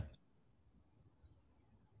 and Yeah.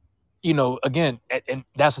 again, and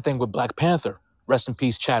that's the thing with Black Panther. Rest in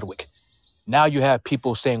peace, Chadwick. Now you have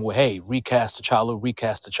people saying, "Well, hey, recast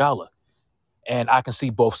T'Challa," and I can see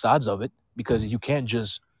both sides of it because you can't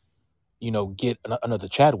just get another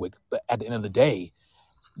Chadwick. But at the end of the day,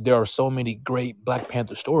 there are so many great Black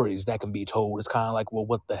Panther stories that can be told. It's kind of like, well,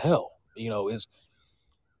 what the hell? Is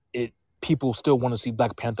it? People still want to see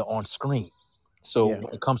Black Panther on screen. So Yeah.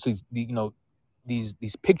 when it comes to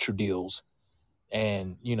these picture deals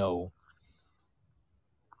and the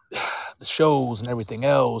shows and everything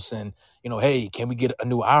else, and hey, can we get a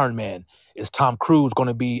new Iron Man? Is Tom Cruise going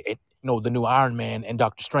to be the new Iron Man and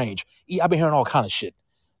Doctor Strange? I've been hearing all kind of shit.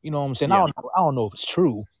 You know what I'm saying? Yeah. I don't know if it's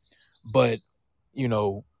true, but you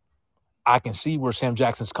know, I can see where Sam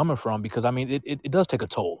Jackson's coming from because I mean it does take a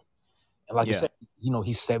toll. And like I Yeah. said,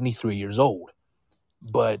 he's 73 years old.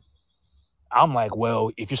 But I'm like, well,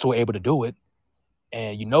 if you're still able to do it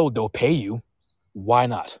and they'll pay you, why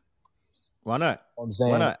not? Why not? You know what I'm Why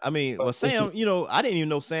saying? not? I mean, well, But Sam, I didn't even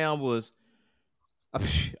know Sam was.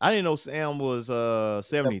 I didn't know Sam was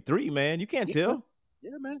 73, man. You can't yeah, tell.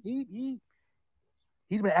 yeah, man.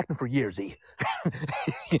 He's been acting for years.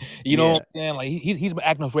 You know what Yeah. I'm saying? Like he's been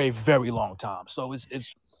acting for a very long time. So it's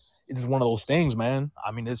just one of those things, man.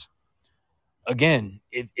 I mean, it's again,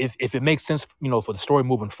 if it makes sense, for the story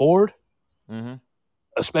moving forward, Mm-hmm.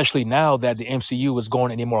 especially now that the MCU is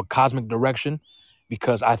going in a more cosmic direction,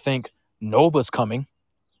 because I think Nova's coming,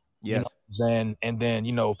 Yes. and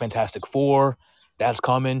then Fantastic Four, that's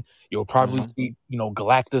coming. You'll probably Mm-hmm. see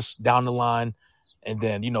Galactus down the line, and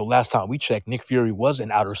then last time we checked, Nick Fury was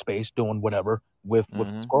in outer space doing whatever with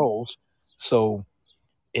Mm-hmm. scrolls. So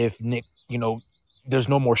if Nick, there's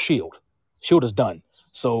no more Shield. Shield is done.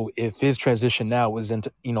 So if his transition now is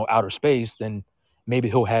into outer space, then maybe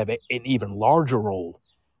he'll have an even larger role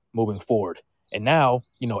moving forward. And now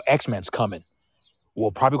X-Men's coming.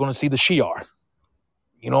 We're probably going to see the Shi'ar.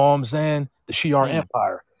 You know what I'm saying? The Shi'ar Mm.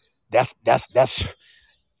 Empire. That's.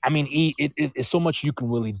 I mean, it's so much you can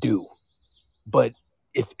really do, but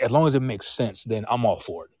if as long as it makes sense, then I'm all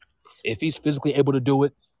for it. If he's physically able to do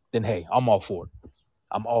it, then hey, I'm all for it.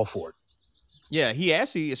 I'm all for it. Yeah, he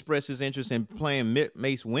actually expressed his interest in playing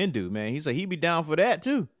Mace Windu, man. He said he'd be down for that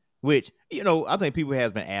too. Which, I think people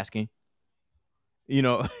has been asking.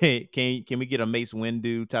 Hey, can we get a Mace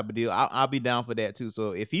Windu type of deal? I'll be down for that too.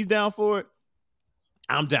 So if he's down for it,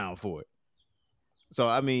 I'm down for it. So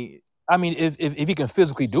I mean, if he can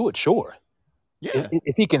physically do it, sure. Yeah.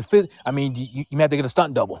 If he can fit, I mean, you may have to get a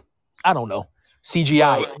stunt double. I don't know.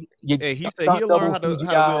 CGI. Well, he said stunt he'll double, learn how to wield a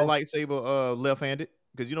CGI. lightsaber left-handed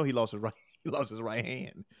because he lost his right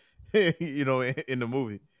hand. In the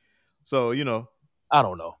movie. So I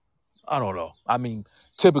don't know. I mean,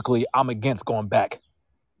 typically I'm against going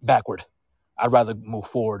backward. I'd rather move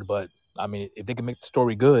forward, but I mean, if they can make the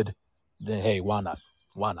story good, then hey, why not?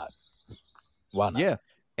 Why not? Why not? Yeah.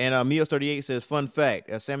 And Meals38 says, fun fact: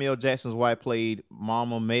 Samuel Jackson's wife played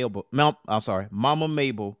Mama Mabel. Mama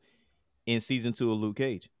Mabel in season 2 of Luke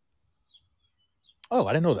Cage. Oh,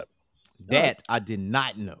 I didn't know that. That I did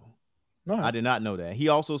not know. No. I did not know that. He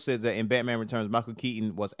also says that in Batman Returns, Michael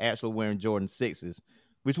Keaton was actually wearing Jordan 6s,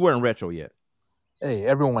 which weren't retro yet. Hey,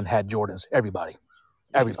 everyone had Jordans. Everybody.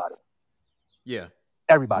 Yeah.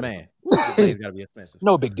 Everybody. Man, things gotta be expensive.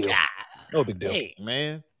 No big deal. No big deal. Dang,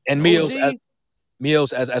 man. And Meals,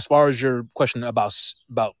 as far as your question about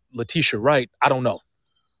Letitia Wright, I don't know.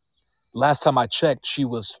 Last time I checked, she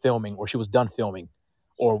was filming or she was done filming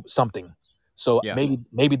or something. So Yeah.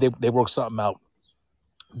 maybe they worked something out.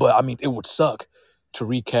 But I mean, it would suck to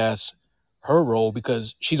recast her role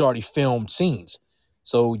because she's already filmed scenes.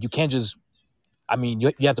 So you can't just, I mean,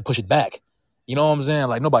 you have to push it back. You know what I'm saying?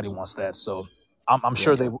 Like nobody wants that. So I'm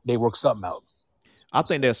sure they work something out. I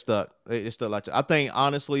think they're stuck. It's stuck like that. I think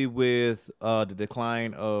honestly, with the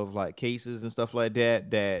decline of like cases and stuff like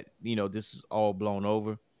that, this is all blown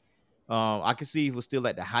over. I can see if we're still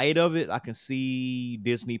at the height of it. I can see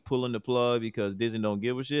Disney pulling the plug because Disney don't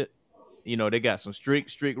give a shit. They got some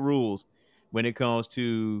strict rules when it comes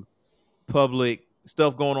to public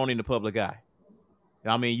stuff going on in the public eye.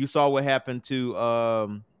 I mean, you saw what happened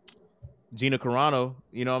to Gina Carano,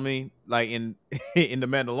 you know what I mean? Like in The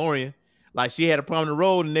Mandalorian. Like she had a prominent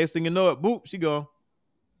role, and next thing you know it, boop, she gone.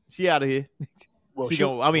 She out of here. Well,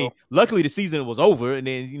 luckily the season was over, and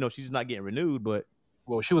then she's not getting renewed, but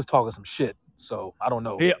she was talking some shit, so I don't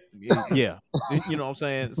know. Yeah. You know what I'm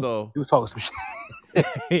saying? So he was talking some shit.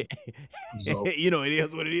 So. It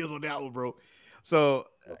is what it is on that one, bro. So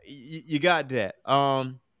you got that.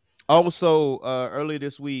 Also, earlier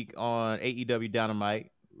this week on AEW Dynamite,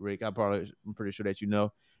 Rick, I'm pretty sure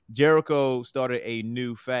that Jericho started a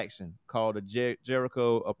new faction called the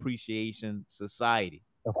Jericho Appreciation Society.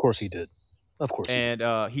 Of course he did. And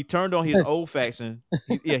he turned on his old faction.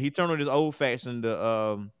 He turned on his old faction,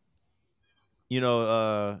 the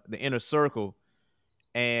Inner Circle,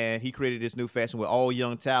 and he created this new faction with all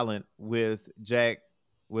young talent with Jack.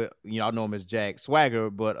 I know him as Jack Swagger,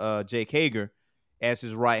 but Jake Hager as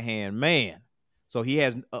his right hand man. So he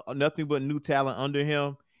has nothing but new talent under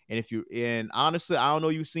him. And honestly, I don't know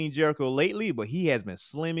if you've seen Jericho lately, but he has been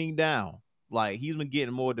slimming down. Like he's been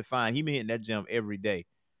getting more defined. He's been hitting that gym every day.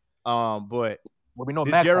 But we know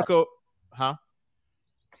Max Jericho, huh?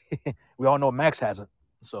 We all know Max hasn't.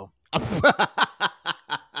 So ain't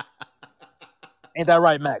that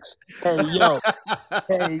right, Max? Hey yo.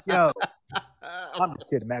 I'm just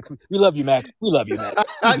kidding, Max. We love you, Max. We love you, Max.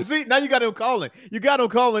 See, now you got him calling. You got him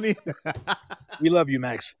calling in. We love you,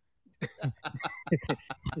 Max.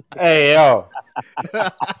 Hey, yo.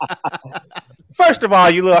 First of all,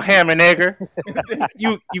 you little hammer nigger.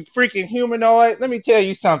 You freaking humanoid. Let me tell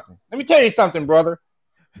you something, brother.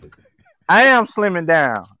 I am slimming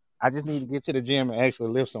down. I just need to get to the gym and actually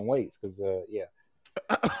lift some weights because, yeah.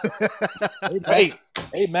 Hey,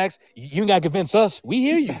 Max, you gotta convince us. We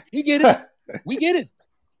hear you. You get it. We get it.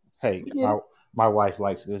 Hey, my wife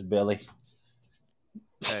likes this belly.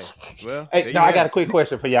 Hey, well. Hey, I got a quick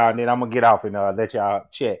question for y'all, and then I'm gonna get off and let y'all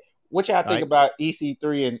chat. What y'all think about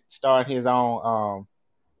EC3 and starting his own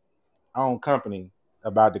company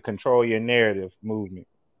about the Control Your Narrative movement?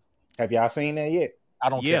 Have y'all seen that yet? I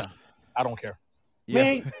don't care. I don't care.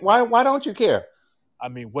 Man, why don't you care? I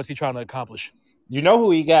mean, what's he trying to accomplish? You know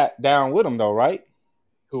who he got down with him though, right?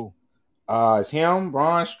 Who? It's him,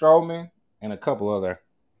 Braun Strowman, and a couple other.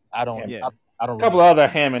 I don't. A couple other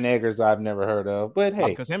ham and eggers I've never heard of, but hey,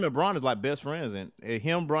 because him and Braun is like best friends, and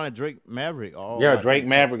him, Braun, and Drake Maverick. Drake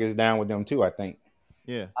Maverick is down with them too, I think.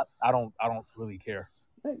 Yeah, I don't really care.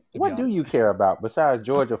 Hey, what do you care about besides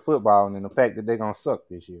Georgia football and the fact that they're gonna suck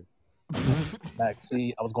this year? Max,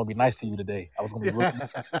 see, I was gonna be nice to you today. I was gonna be looking.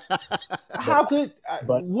 How could?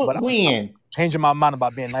 But when? Changing my mind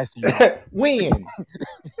about being nice to you. When?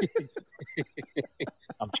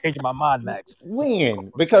 I'm changing my mind, Max.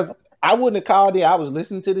 When? Because I wouldn't have called it. I was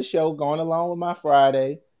listening to the show, going along with my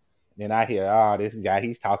Friday. Then I hear, this guy,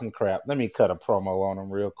 he's talking crap. Let me cut a promo on him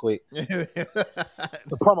real quick. The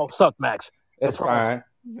promo sucked, Max. That's fine.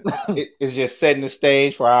 It's just setting the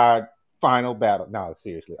stage for our final battle. No,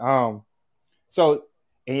 seriously. So,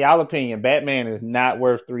 in y'all opinion, Batman is not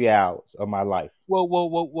worth 3 hours of my life.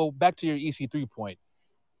 Well. Back to your EC3 point.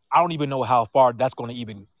 I don't even know how far that's going to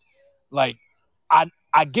even, like,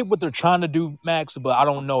 I get what they're trying to do, Max, but I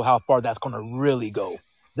don't know how far that's going to really go.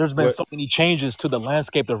 There's been so many changes to the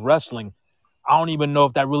landscape of wrestling. I don't even know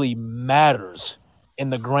if that really matters in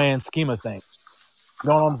the grand scheme of things. You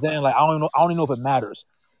know what I'm saying? Like, I don't even know if it matters.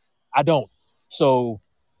 I don't. So,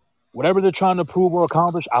 whatever they're trying to prove or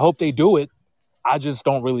accomplish, I hope they do it. I just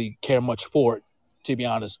don't really care much for it, to be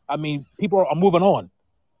honest. I mean, people are moving on.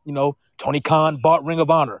 You know, Tony Khan bought Ring of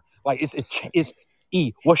Honor. Like it's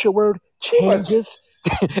what's your word? Changes.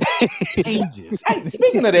 Changes. Hey,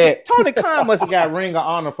 speaking of that, Tony Khan must have got Ring of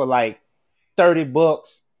Honor for like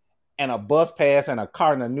 $30 and a bus pass and a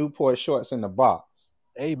carton of Newport shorts in the box.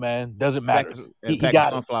 Hey man, doesn't matter. He He got got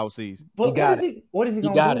it. sunflower seeds. But what is he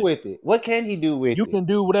gonna got do it. with it? What can he do with You it? can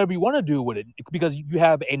do whatever you want to do with it because you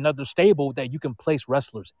have another stable that you can place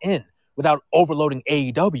wrestlers in without overloading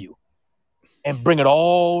AEW and bring it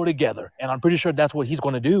all together. And I'm pretty sure that's what he's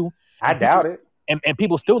going to do. I doubt it. And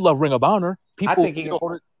people still love Ring of Honor. People, I think he's still-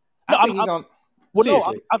 gonna. well,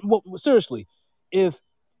 Seriously. well, seriously, if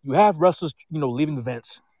you have wrestlers, leaving the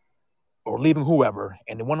Vince or leaving whoever,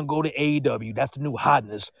 and they want to go to AEW, that's the new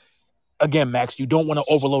hotness. Again, Max, you don't want to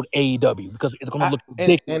overload AEW because it's going to look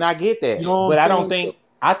ridiculous. And I get that, You know what but I'm I don't saying? think.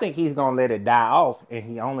 I think he's gonna let it die off, and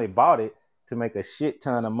he only bought it to make a shit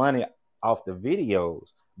ton of money off the videos.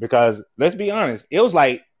 Because let's be honest, it was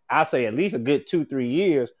like I say at least a good 2-3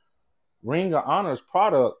 years. Ring of Honor's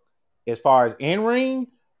product, as far as in ring,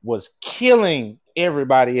 was killing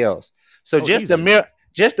everybody else. So just the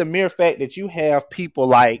mere fact that you have people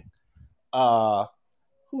like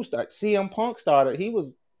who started CM Punk started, he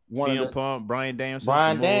was one of the Punk, Bryan Danielson,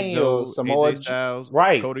 Samoa AJ Styles,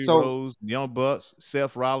 right. Cody So- Rhodes, Young Bucks,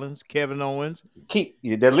 Seth Rollins, Kevin Owens. the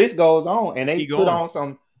list goes on, and they Keep put going. on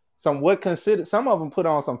some of them put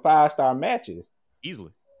on some 5-star matches.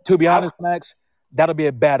 Easily. To be honest, Max, that'll be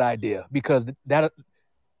a bad idea because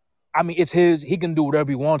it's his. He can do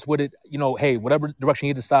whatever he wants with it. Hey, whatever direction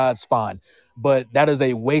he decides, fine. But that is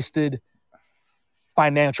a wasted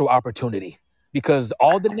financial opportunity because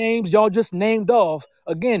all the names y'all just named off,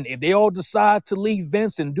 again, if they all decide to leave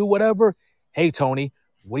Vince and do whatever, hey, Tony,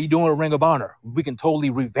 what are you doing with Ring of Honor? We can totally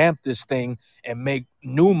revamp this thing and make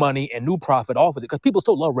new money and new profit off of it because people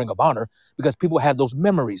still love Ring of Honor because people have those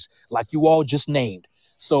memories like you all just named.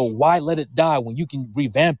 So why let it die when you can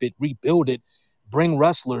revamp it, rebuild it, bring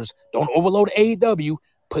wrestlers, don't overload AEW,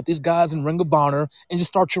 put these guys in Ring of Honor and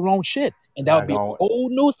just start your own shit. And that would be a whole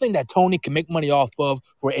new thing that Tony can make money off of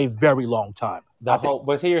for a very long time. But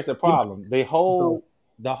here's the problem. The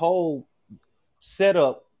whole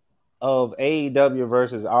setup of AEW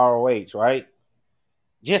versus ROH, right?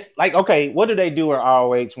 Just like, okay, what do they do in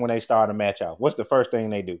ROH when they start a match off? What's the first thing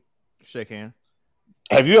they do? Shake hands.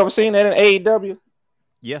 Have you ever seen that in AEW?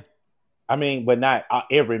 Yeah. I mean, but not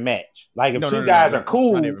every match. Like if two guys guys are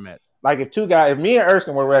cool, not every match. like if me and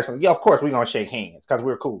Erskine were wrestling, yeah, of course we're gonna shake hands because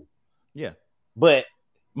we're cool. Yeah. But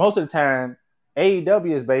most of the time,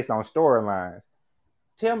 AEW is based on storylines.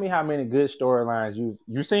 Tell me how many good storylines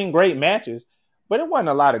you've seen great matches, but it wasn't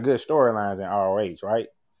a lot of good storylines in ROH, right?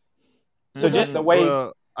 So just the way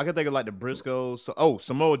I can think of like the Briscoes.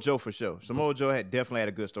 Samoa Joe for sure. Samoa Joe definitely had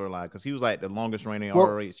a good storyline because he was like the longest reigning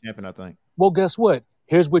ROH champion, I think. Well, guess what?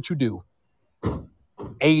 Here's what you do.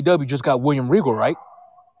 AEW just got William Regal, right?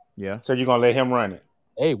 Yeah. So you're gonna let him run it?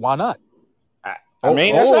 Hey, why not? I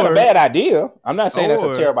mean, that's not a bad idea. I'm not saying that's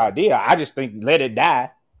a terrible idea. I just think let it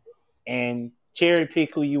die and cherry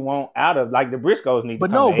pick who you want out of. Like the Briscoes need to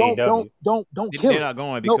come to AEW. Don't kill it. They're not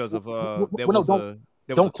going because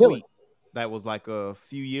don't kill it. That was like a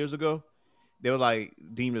few years ago. They were like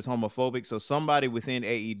deemed as homophobic. So somebody within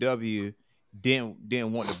AEW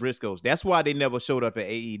didn't want the Briscoes. That's why they never showed up at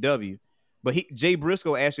AEW. But Jay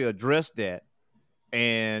Briscoe actually addressed that.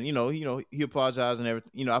 And, he apologized and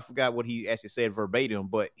everything. I forgot what he actually said verbatim,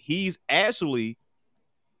 but he's actually.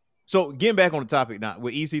 So getting back on the topic now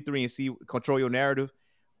with EC3 and C, control your narrative.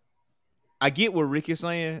 I get what Rick is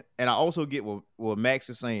saying, and I also get what Max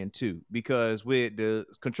is saying too, because with the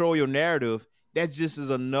control your narrative, that just is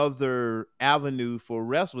another avenue for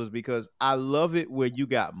wrestlers because I love it where you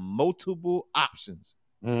got multiple options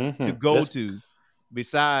to go to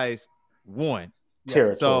besides one.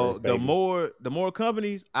 So the more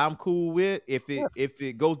companies I'm cool with. If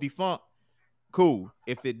it goes defunct, cool.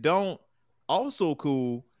 If it don't, also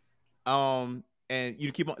cool. And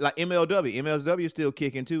you keep on like MLW is still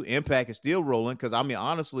kicking too. Impact is still rolling because I mean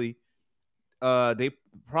honestly, they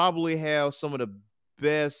probably have some of the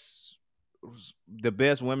best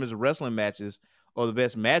women's wrestling matches or the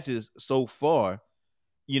best matches so far,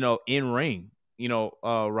 in ring,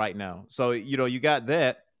 right now. So you got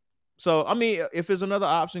that. So, I mean, if there's another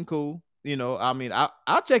option, cool. I mean,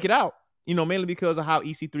 I'll check it out, mainly because of how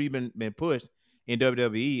EC3 been pushed in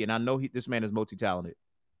WWE. And I know this man is multi-talented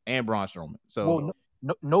and Braun Strowman. So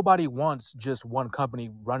nobody wants just one company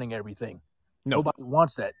running everything. No. Nobody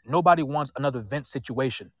wants that. Nobody wants another Vince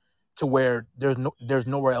situation to where there's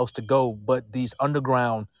nowhere else to go but these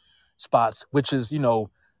underground spots, which is,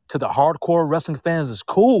 to the hardcore wrestling fans is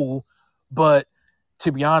cool, but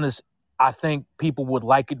to be honest, I think people would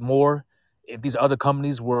like it more if these other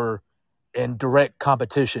companies were in direct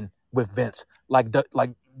competition with Vince, like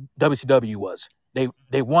WCW was.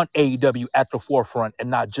 They want AEW at the forefront and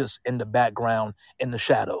not just in the background in the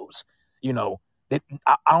shadows. You know,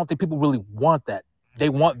 I don't think people really want that. They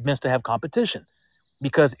want Vince to have competition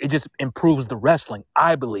because it just improves the wrestling.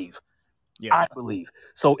 I believe. Yeah. I believe.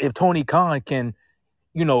 So if Tony Khan can,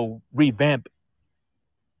 revamp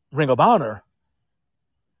Ring of Honor,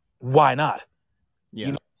 why not? Yeah.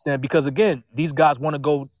 You know what I'm saying? Because again, these guys want to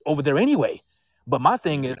go over there anyway. But my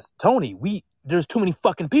thing is, Tony, there's too many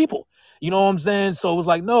fucking people. You know what I'm saying? So it was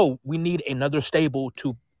like, no, we need another stable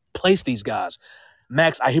to place these guys.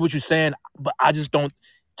 Max, I hear what you're saying, but I just don't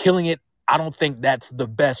killing it. I don't think that's the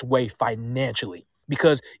best way financially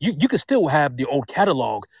because you can still have the old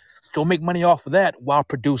catalog, still make money off of that while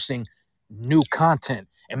producing new content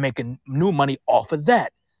and making new money off of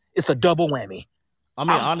that. It's a double whammy. I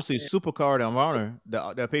mean, honestly, Supercard of Honor,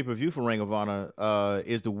 the pay-per-view for Ring of Honor,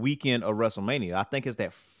 is the weekend of WrestleMania. I think it's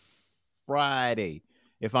that Friday,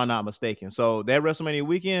 if I'm not mistaken. So that WrestleMania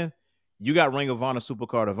weekend, you got Ring of Honor,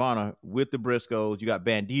 Supercard of Honor with the Briscoes. You got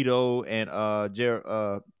Bandito and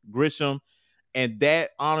Grisham. And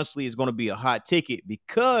that, honestly, is going to be a hot ticket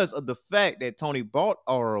because of the fact that Tony bought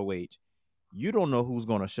ROH. You don't know who's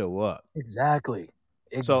going to show up. Exactly.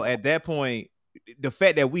 So at that point, the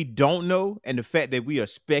fact that we don't know and the fact that we are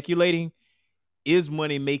speculating is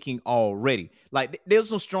money making already. Like there's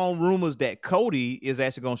some strong rumors that Cody is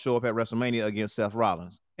actually going to show up at WrestleMania against Seth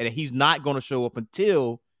Rollins, and that he's not going to show up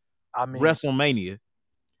until WrestleMania.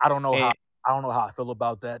 I don't know how I feel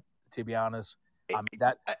about that, to be honest. I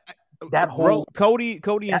mean that whole Cody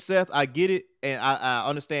and Seth, I get it, and I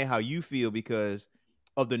understand how you feel because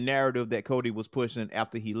of the narrative that Cody was pushing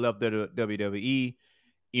after he left the WWE.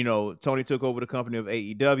 You know, Tony took over the company of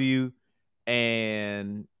AEW,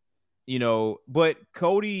 and but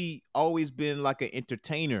Cody always been like an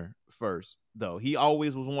entertainer first, though. He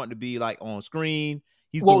always was wanting to be like on screen.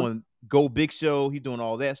 He's doing Go Big Show. He's doing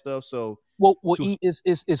all that stuff. So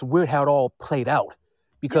it's weird how it all played out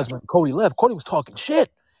because when Cody left, Cody was talking shit,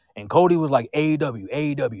 and Cody was like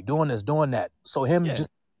AEW, doing this, doing that. So him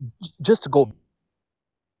just to go.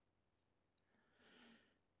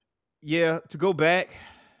 Yeah, to go back.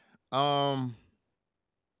 That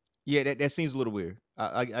seems a little weird.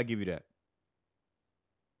 I give you that.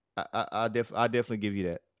 I definitely give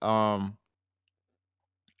you that.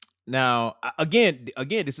 Now again,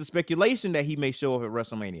 this is speculation that he may show up at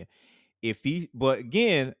WrestleMania. But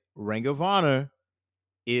again, Ring of Honor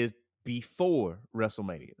is before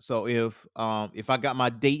WrestleMania. So if I got my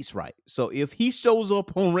dates right, so if he shows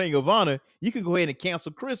up on Ring of Honor, you can go ahead and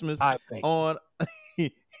cancel Christmas on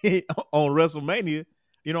on WrestleMania.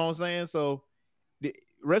 You know what I'm saying? So the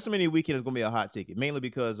WrestleMania weekend is going to be a hot ticket, mainly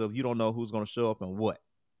because of you don't know who's going to show up and what.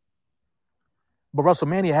 But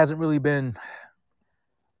WrestleMania hasn't really been.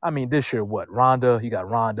 I mean, this year, what? Ronda, you got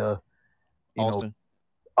Ronda,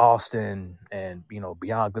 Austin, and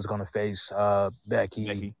Bianca's going to face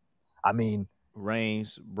Becky. I mean,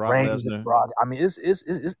 Reigns, Brock Lesnar. I mean,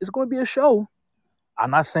 it's going to be a show.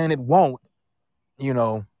 I'm not saying it won't,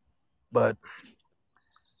 but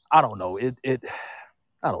I don't know.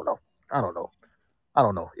 I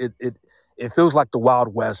don't know. It feels like the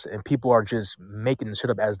Wild West, and people are just making shit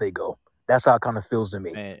up as they go. That's how it kind of feels to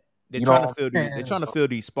me. Man, they're trying to fill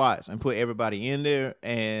these spots and put everybody in there,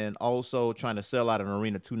 and also trying to sell out an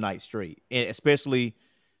arena 2 nights straight, and especially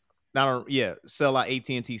sell out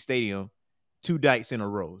AT&T Stadium 2 nights in a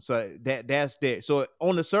row. So that's that. So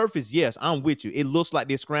on the surface, yes, I'm with you. It looks like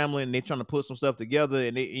they're scrambling and they're trying to put some stuff together,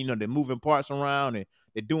 and they're moving parts around and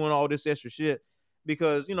they're doing all this extra shit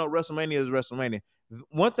because WrestleMania is WrestleMania.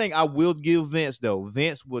 One thing I will give Vince, though,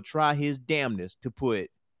 Vince will try his damnedest to put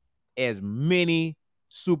as many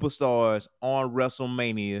superstars on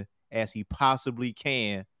WrestleMania as he possibly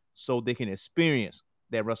can so they can experience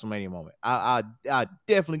that WrestleMania moment. I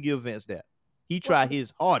definitely give Vince that. He tried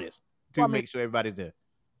his hardest to make sure everybody's there.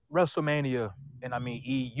 WrestleMania, and I mean,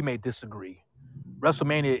 you may disagree.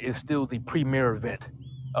 WrestleMania is still the premier event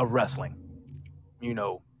of wrestling.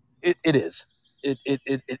 It is.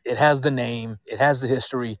 It has the name. It has the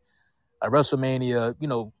history.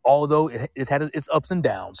 WrestleMania, although it's had its ups and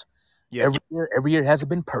downs, every year hasn't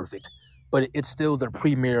been perfect, but it's still the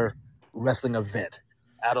premier wrestling event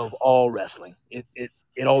out of all wrestling. It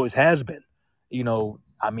always has been.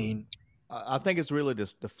 I mean, I think it's really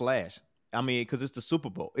the Flash. I mean, because it's the Super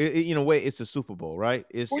Bowl. In a way, it's the Super Bowl, right?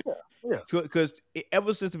 It's because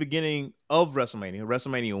ever since the beginning of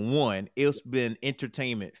WrestleMania 1, it's been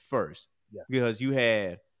entertainment first. Yes. Because you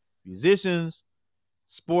had musicians,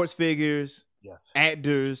 sports figures, Yes.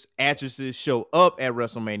 actors, actresses show up at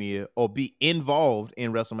WrestleMania or be involved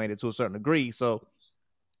in WrestleMania to a certain degree. So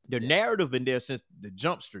the narrative been there since the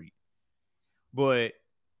Jump Street. But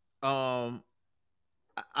I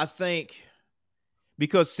think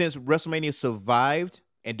because since WrestleMania survived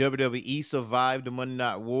and WWE survived the Monday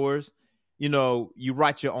Night Wars, you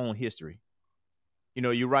write your own history.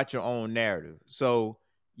 You write your own narrative. So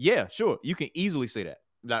yeah, sure, you can easily say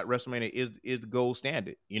that WrestleMania is the gold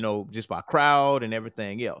standard, just by crowd and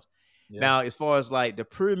everything else. Yeah. Now, as far as like the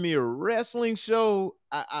premier wrestling show,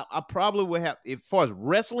 I probably would have, as far as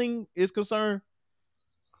wrestling is concerned,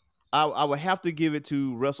 I would have to give it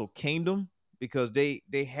to Wrestle Kingdom because they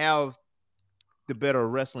have the better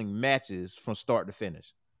wrestling matches from start to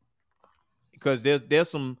finish. Because there's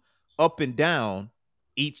some up and down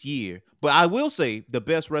each year. But I will say the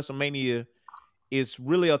best WrestleMania is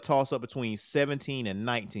really a toss up between 17 and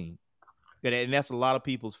 19. And that's a lot of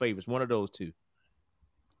people's favorites. One of those two.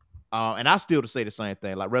 And I still to say the same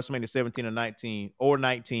thing. Like WrestleMania 17 and 19 or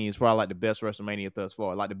 19 is probably like the best WrestleMania thus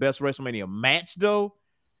far. Like the best WrestleMania match though.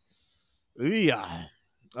 Yeah.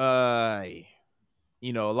 A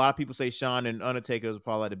lot of people say Shawn and Undertaker is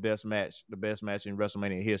probably like the best match in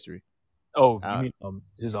WrestleMania history. Oh, you mean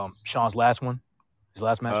his Shawn's last one? His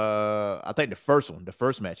last match? I think the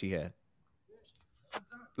first match he had.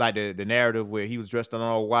 Like the narrative where he was dressed in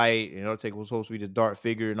all white and Undertaker was supposed to be this dark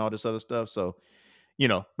figure and all this other stuff. So,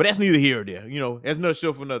 but that's neither here or there. That's another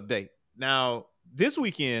show for another day. Now, this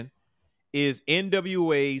weekend is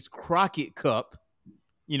NWA's Crockett Cup,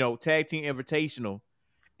 Tag Team Invitational.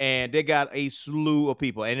 And they got a slew of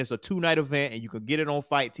people. And it's a 2-night event, and you can get it on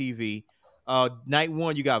Fight TV. Night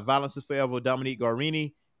one, you got Violence is Forever, Dominique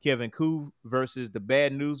Garrini, Kevin Koo versus the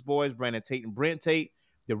Bad News Boys, Brandon Tate and Brent Tate.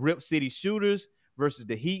 The Rip City Shooters versus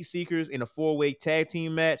the Heat Seekers in a 4-way tag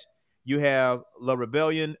team match. You have La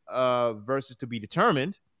Rebellion versus To Be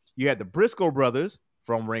Determined. You have the Briscoe Brothers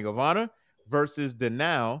from Ring of Honor versus the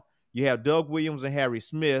Now. You have Doug Williams and Harry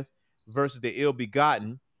Smith versus the Ill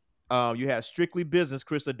Begotten. You have Strictly Business,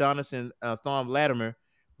 Chris Adonis and Thom Latimer.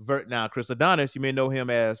 Now, Chris Adonis, you may know him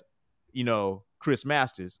as, Chris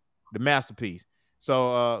Masters, the Masterpiece.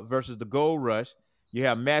 So versus the Gold Rush. You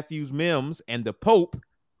have Matthews Mims and the Pope.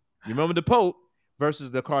 You remember the Pope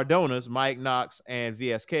versus the Cardonas, Mike Knox and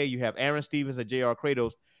VSK. You have Aaron Stevens and JR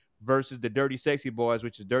Kratos versus the Dirty Sexy Boys,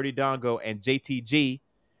 which is Dirty Dongo and JTG.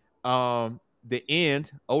 The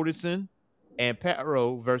End, Odinson and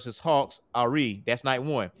Paro versus Hawks Ari. That's night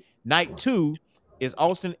one. Night two is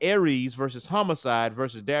Austin Aries versus Homicide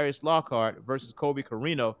versus Darius Lockhart versus Kobe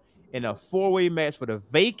Carino in a 4-way match for the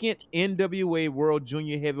vacant NWA World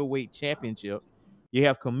Junior Heavyweight Championship. You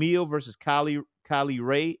have Camille versus Kylie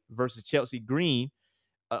Ray versus Chelsea Green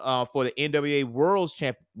for the NWA World's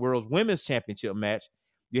Women's Championship match.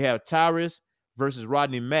 You have Tyrus versus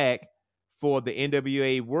Rodney Mack for the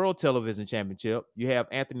NWA World Television Championship. You have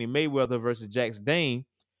Anthony Mayweather versus Jax Dane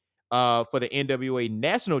for the NWA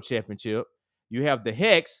National Championship. You have the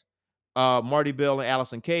Hex, Marty Bell and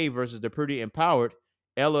Allison Kay versus the Pretty Empowered,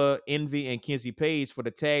 Ella, Envy, and Kenzie Page for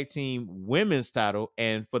the tag team women's title.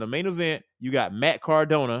 And for the main event, you got Matt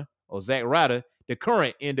Cardona or Zack Ryder, the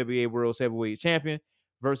current NWA World Heavyweight Champion,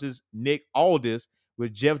 versus Nick Aldis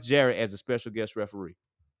with Jeff Jarrett as a special guest referee.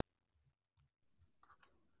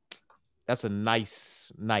 That's a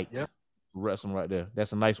nice night wrestling right there.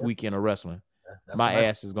 That's a nice weekend of wrestling. My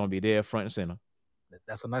ass is going to be there front and center.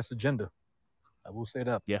 That's a nice agenda. I will say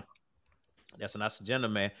that. Yeah. That's a nice agenda,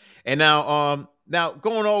 man. And now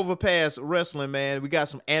going over past wrestling, man, we got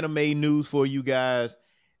some anime news for you guys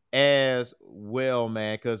as well,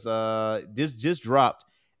 man, because this just dropped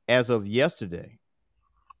as of yesterday.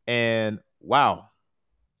 And wow.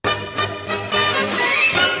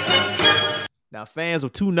 Now, fans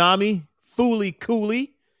of Toonami, Fooly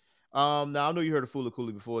Cooley. Now, I know you heard of Fooly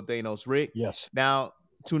Cooley before, Thanos Rick. Yes. Now,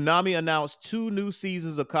 Toonami announced 2 new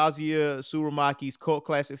seasons of Kazuya Tsurumaki's cult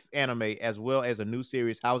classic anime, as well as a new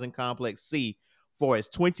series, Housing Complex C, for its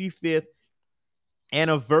 25th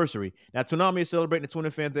anniversary. Now, Toonami is celebrating the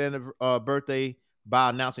 25th birthday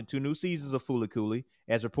by announcing 2 new seasons of Fooly Cooley.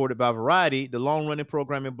 As reported by Variety, the long-running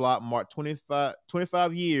programming block marked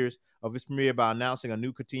 25 years of its premiere by announcing a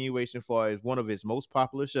new continuation for one of its most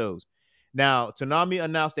popular shows. Now, Toonami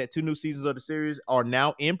announced that 2 new seasons of the series are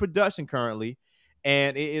now in production currently,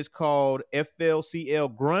 and it is called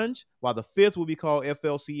FLCL Grunge, while the 5th will be called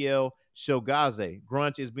FLCL Shogaze.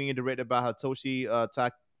 Grunge is being directed by Hitoshi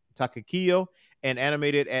Takakiyo and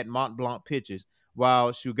animated at Mont Blanc Pictures,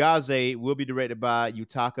 while Shogaze will be directed by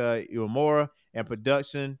Yutaka Iwamura and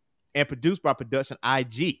produced by Production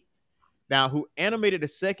IG. Now, who animated the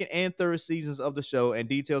second and third seasons of the show, and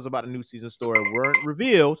details about the new season story weren't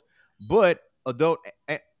revealed, but Adult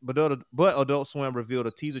Swim revealed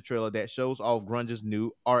a teaser trailer that shows off Grunge's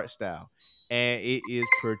new art style, and it is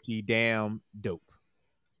pretty damn dope.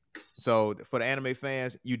 So for the anime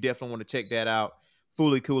fans, you definitely want to check that out.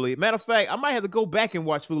 Fooly Cooley. Matter of fact, I might have to go back and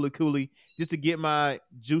watch Fooly Cooley just to get my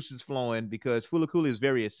juices flowing, because Fooly Cooley is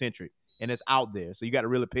very eccentric and it's out there. So you got to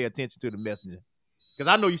really pay attention to the messenger. Because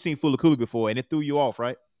I know you've seen Fooly Cooley before and it threw you off,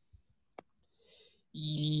 right?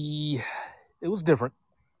 Yeah, it was different.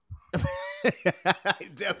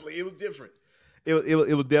 Definitely, it was different.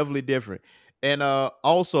 It was definitely different. And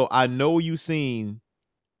also, I know you seen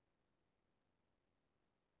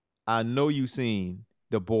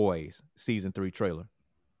The Boys season 3 trailer.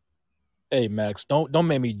 Hey Max, don't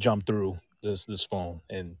make me jump through this phone.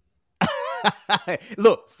 And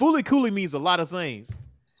look, Fooly Cooley means a lot of things.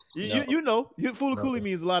 No. You know, Fooly No. Cooley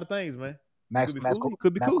means a lot of things, man. Max, Could be Max, Fooly,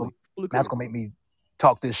 could be Max, Cooley. Max gonna make me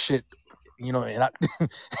talk this shit, and I.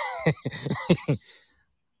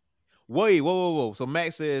 Wait, whoa. So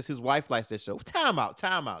Max says his wife likes that show. Time out.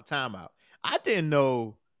 I didn't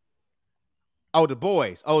know. Oh, The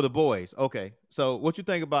Boys. Okay. So what you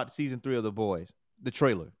think about season 3 of The Boys? The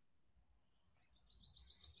trailer.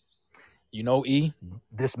 E,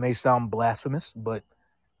 this may sound blasphemous, but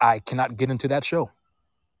I cannot get into that show.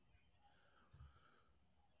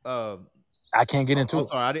 I can't get into it.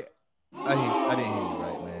 Sorry, I didn't hear you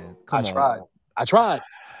right, man. Come on. I tried.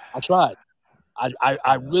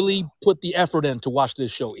 I really put the effort in to watch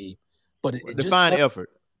this show, E. But it Define effort.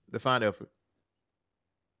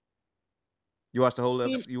 You watched the whole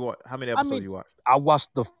episode? How many episodes you watched? I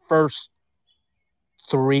watched the first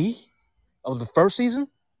 3 of the first season.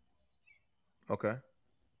 Okay.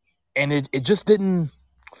 And it just didn't.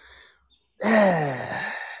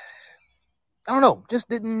 I don't know. Just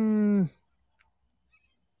didn't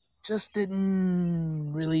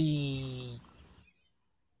really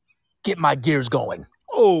get my gears going.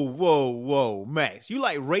 Oh, whoa, Max! You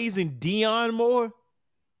like Raising Dion more?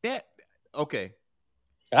 Okay?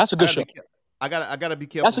 That's a good show. I gotta be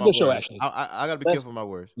careful. That's a good show, actually. I gotta be careful with my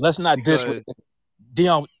words. Let's not diss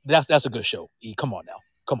Dion. That's a good show. E, come on now.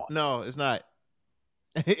 Come on. No, it's not.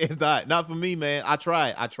 It's not for me, man. I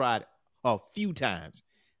tried a few times.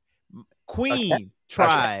 Queen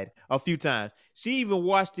tried a few times. She even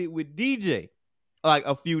watched it with DJ like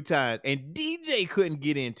a few times, and DJ couldn't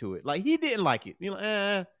get into it. Like, he didn't like it.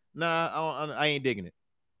 Nah, I ain't digging it.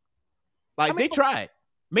 Like, they tried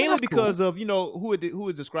mainly because of who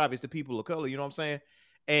is described as the people of color. You know what I'm saying?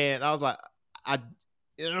 And I was like, I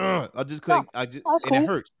just couldn't. And it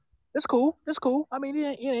hurts. It's cool. I mean,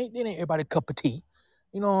 it ain't everybody's cup of tea.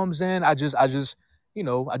 You know what I'm saying? I just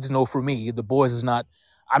know for me, The Boys is not.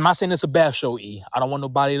 I'm not saying it's a bad show, E. I don't want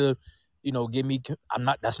nobody to, give me. I'm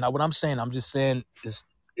not. That's not what I'm saying. I'm just saying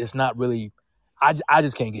it's not really. I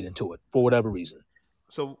just can't get into it for whatever reason.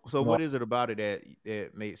 So what is it about it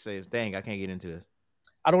that makes says, dang, I can't get into this?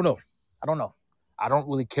 I don't know. I don't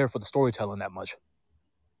really care for the storytelling that much.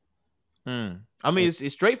 I mean,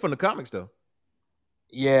 it's straight from the comics though.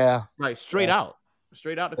 Yeah, like straight out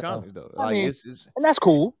the comics though. Like, I mean, it's and that's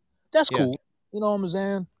cool. That's cool. You know what I'm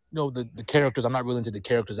saying? The characters. I'm not really into the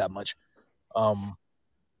characters that much.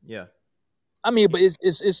 Yeah. I mean, but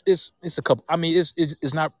it's a couple. I mean,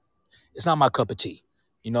 it's not my cup of tea.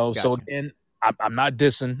 Gotcha. So then I'm not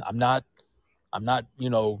dissing. I'm not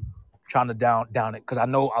trying to down it, because I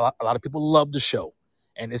know a lot of people love the show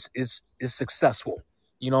and it's successful.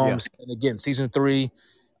 What I'm saying? Again, season 3.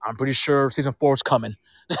 I'm pretty sure season 4 is coming.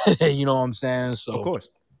 You know what I'm saying? So of course,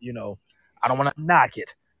 I don't want to knock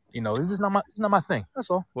it. This is not my thing. That's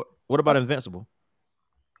all. What about Invincible?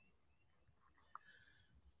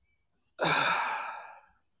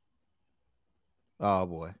 Oh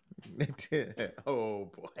boy. Oh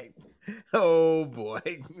boy.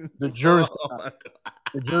 The jury's out.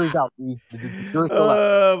 The jury's still out.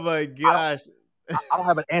 Oh my gosh. I don't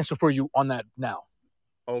have an answer for you on that now.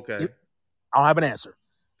 Okay. I don't have an answer.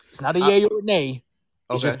 It's not a yay or a nay.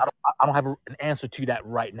 It's okay. just I don't have an answer to that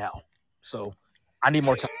right now. So I need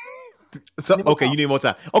more time. You need more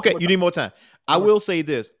time. Okay, you need more time. I will say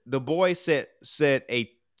this: The Boys set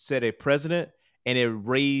a precedent, and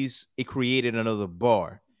it created another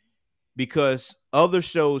bar, because other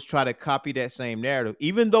shows try to copy that same narrative,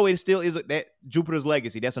 even though it still is that Jupiter's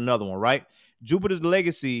Legacy. That's another one, right? Jupiter's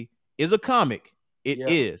Legacy is a comic. It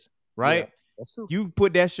is, right? Yeah, that's true. You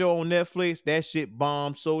put that show on Netflix, that shit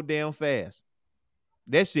bombed so damn fast.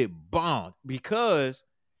 That shit bombed because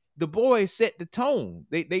The Boys set the tone.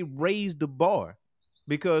 They raised the bar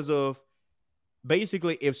because of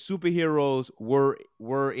basically, if superheroes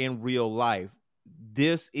were in real life,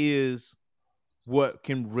 this is what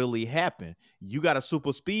can really happen. You got a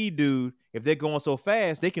super speed dude. If they're going so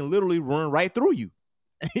fast, they can literally run right through you.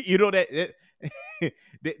 You know there's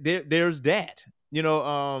that.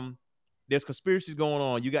 There's conspiracies going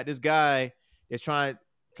on. You got this guy that's trying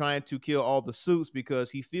to kill all the suits because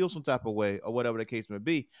he feels some type of way or whatever the case may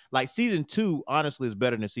be. Like season 2, honestly, is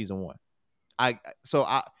better than season 1.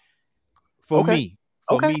 For Okay. me,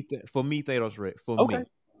 Thanos Rick, for me.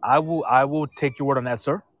 I will take your word on that,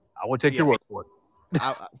 sir. I will take your word for it.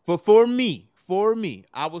 For me,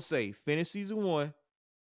 I would say finish season 1,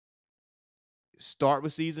 start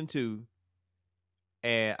with season 2,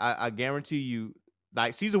 and I guarantee you,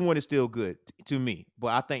 like season 1 is still good to me, but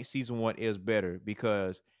I think season 1 is better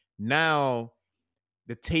because now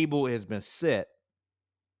the table has been set,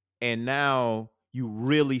 and now you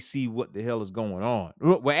really see what the hell is going on.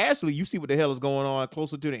 Well, actually, you see what the hell is going on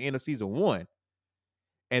closer to the end of season 1.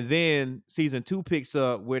 And then season 2 picks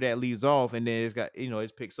up where that leaves off, and then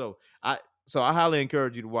it's picks up. I highly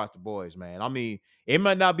encourage you to watch The Boys, man. I mean, it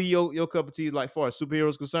might not be your cup of tea, like far as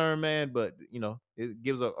superheroes concerned, man, but it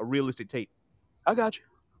gives a realistic take. I got you.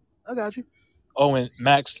 Oh, and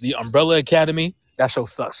Max, the Umbrella Academy, that show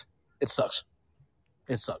sucks. It sucks.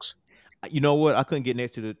 You know what? I couldn't get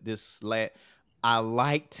next to this last. I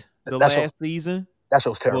liked the last season. That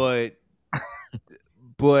show's terrible.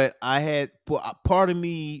 But part of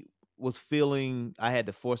me was feeling I had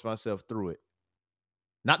to force myself through it.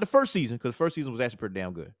 Not the first season, because the first season was actually pretty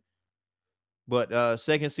damn good. But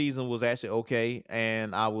second season was actually okay,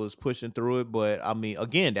 and I was pushing through it. But I mean,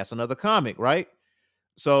 again, that's another comic, right?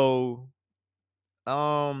 So,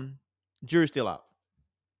 jury's still out.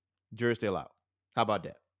 How about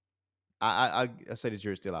that? I say the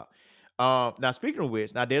jury's still out. Now, speaking of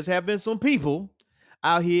which, there's have been some people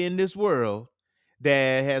out here in this world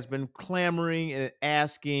that has been clamoring and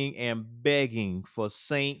asking and begging for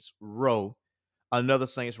Saints Row, another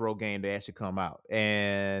Saints Row game to actually come out,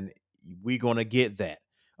 and we're gonna get that.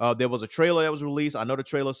 There was a trailer that was released. I know the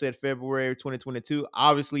trailer said February 2022.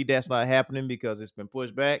 Obviously, that's not happening because it's been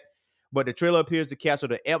pushed back. But the trailer appears to capture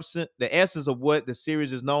the essence of what the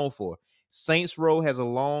series is known for. Saints Row has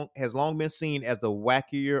long been seen as the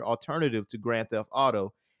wackier alternative to Grand Theft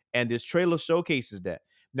Auto, and this trailer showcases that.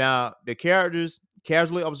 Now, the characters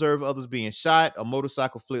casually observe others being shot. A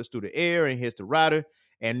motorcycle flips through the air and hits the rider.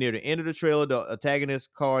 And near the end of the trailer, the antagonist's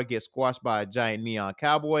car gets squashed by a giant neon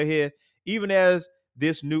cowboy head. Even as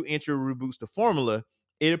this new entry reboots the formula,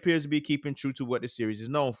 it appears to be keeping true to what the series is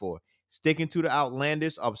known for, sticking to the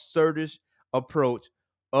outlandish, absurdish approach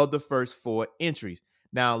of the first 4 entries.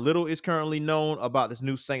 Now, little is currently known about this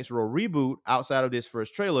new Saints Row reboot outside of this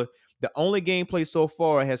first trailer. The only gameplay so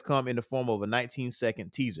far has come in the form of a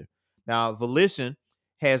 19-second teaser. Now, Volition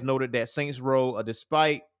has noted that Saints Row,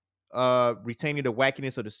 despite retaining the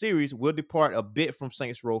wackiness of the series, will depart a bit from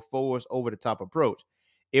Saints Row 4's over-the-top approach.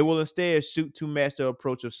 It will instead shoot to match the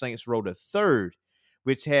approach of Saints Row the Third,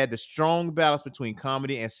 which had the strong balance between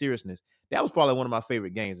comedy and seriousness. That was probably one of my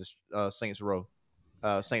favorite games, Saints Row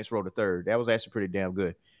the Third. That was actually pretty damn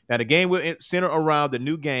good. Now, the game will center around the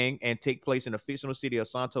new gang and take place in the fictional city of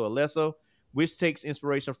Santo Ileso, which takes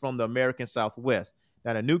inspiration from the American Southwest.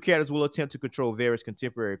 Now, the new characters will attempt to control various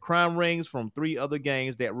contemporary crime rings from 3 other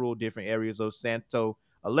gangs that rule different areas of Santo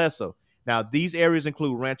Ileso. Now, these areas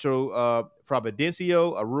include Rancho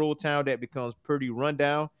Providencio, a rural town that becomes pretty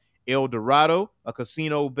rundown, El Dorado, a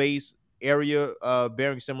casino-based area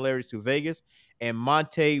bearing similarities to Vegas, and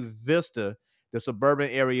Monte Vista, the suburban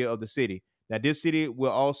area of the city. Now, this city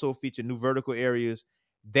will also feature new vertical areas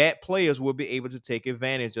that players will be able to take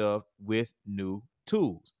advantage of with new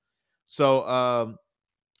tools. So,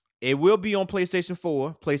 it will be on PlayStation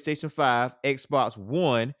 4, PlayStation 5, Xbox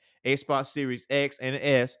One, Xbox Series X and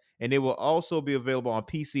S, and it will also be available on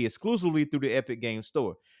PC exclusively through the Epic Games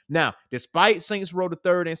Store. Now, despite Saints Row the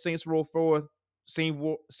Third and Saints Row 4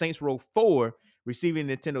 receiving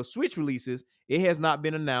Nintendo Switch releases, it has not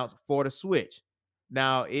been announced for the Switch.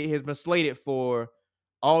 Now, it has been slated for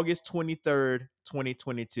August 23rd,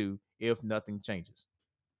 2022, if nothing changes.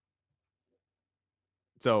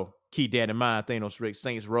 So keep that in mind, Thanos Rick.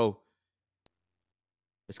 Saints Row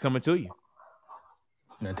is coming to you.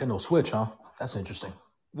 Nintendo Switch, huh? That's interesting.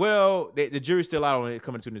 Well, the jury's still out on it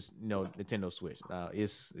coming to this, Nintendo Switch.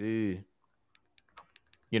 It's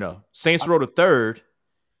Saints Row the Third.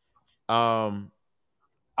 I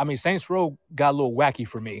mean, Saints Row got a little wacky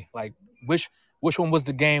for me. Like, which one was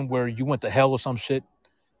the game where you went to hell or some shit?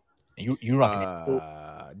 And you rocking it?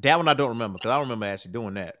 That one I don't remember because I don't remember actually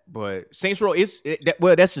doing that. But Saints Row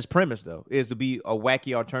that's his premise though, is to be a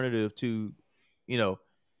wacky alternative to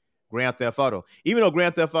Grand Theft Auto. Even though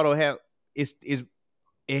Grand Theft Auto has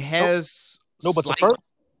no, but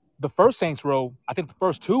the first Saints Row, I think the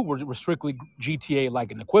first two were strictly GTA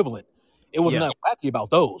like an equivalent. It wasn't nothing wacky about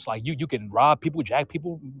those. Like you can rob people, jack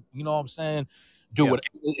people, you know what I'm saying? Do what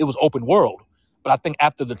it was open world. But I think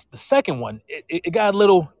after the second one, it got a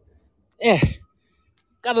little it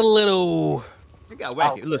got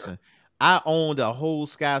wacky. Listen, I owned a whole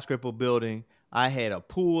skyscraper building. I had a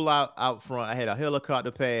pool out front. I had a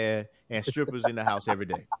helicopter pad and strippers in the house every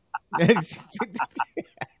day.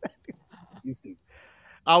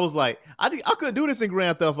 I was like, I couldn't do this in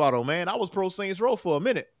Grand Theft Auto, man. I was pro Saints Row for a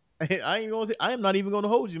minute. I am not even going to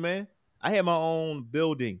hold you, man. I had my own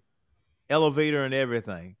building, elevator, and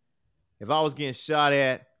everything. If I was getting shot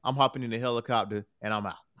at, I'm hopping in the helicopter and I'm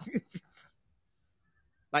out.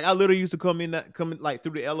 Like I literally used to come in like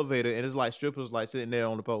through the elevator, and it's like strippers like sitting there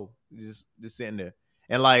on the pole, just sitting there,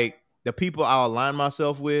 and like the people I aligned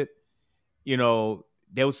myself with, they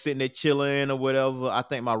were sitting there chilling or whatever. I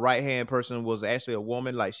think my right hand person was actually a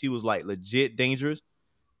woman, like she was like legit dangerous.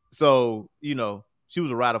 So she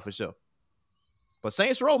was a rider for sure. But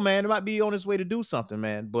Saints Row, man, it might be on its way to do something,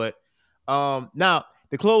 man. But now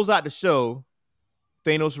to close out the show,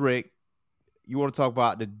 Thanos Rick, you want to talk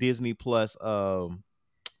about the Disney Plus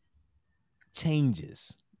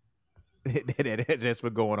changes that's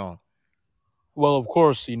been going on? Well, of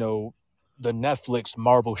course, the Netflix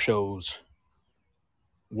Marvel shows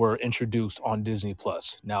were introduced on Disney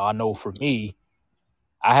Plus. Now, I know for me,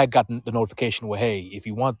 I had gotten the notification where, hey, if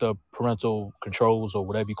you want the parental controls or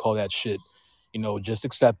whatever you call that shit, just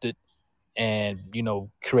accept it and,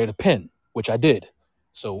 create a pin, which I did.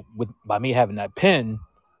 So by me having that pin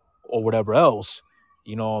or whatever else,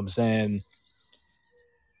 you know what I'm saying,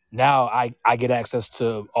 now I get access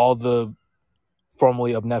to all the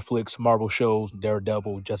formerly of Netflix Marvel shows,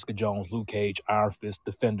 Daredevil, Jessica Jones, Luke Cage, Iron Fist,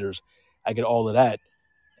 Defenders. I get all of that.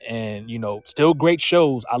 And, still great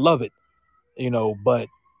shows. I love it, but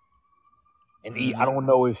I don't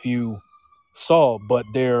know if you saw, but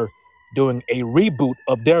they're doing a reboot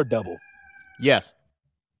of Daredevil. Yes.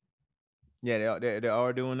 Yeah, they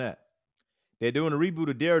are doing that. They're doing a reboot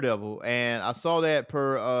of Daredevil, and I saw that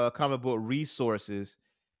per comic book resources.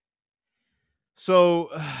 So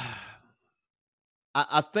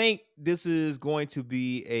I think this is going to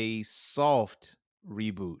be a soft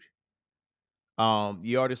reboot.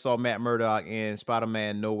 You already saw Matt Murdock in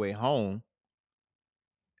Spider-Man No Way Home,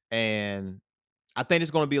 and I think it's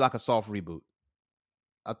going to be like a soft reboot.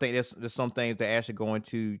 I think there's some things that actually going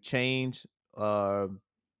to change. The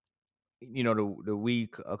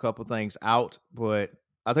week a couple things out, but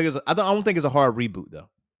I don't think it's a hard reboot though.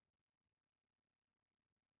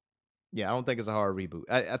 Yeah, I don't think it's a hard reboot.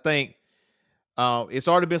 I think it's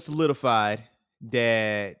already been solidified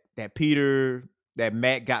that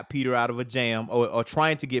Matt got Peter out of a jam or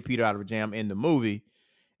trying to get Peter out of a jam in the movie.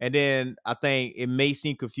 And then I think it may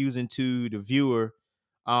seem confusing to the viewer.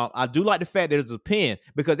 I do like the fact that it's a pin,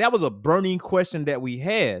 because that was a burning question that we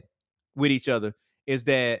had with each other, is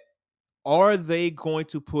that are they going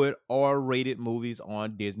to put R-rated movies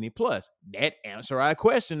on Disney Plus? That answer our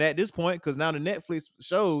question at this point, because now the Netflix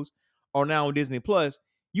shows are now on Disney Plus.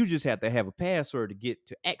 You just have to have a password to get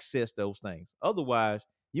to access those things. Otherwise,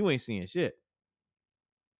 you ain't seeing shit.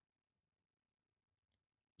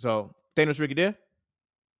 So, Thanos, Ricky there?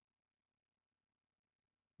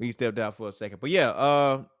 We stepped out for a second. But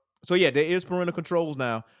yeah, so yeah, there is parental controls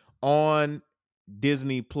now on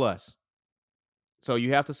Disney Plus. So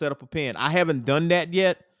you have to set up a pin. I haven't done that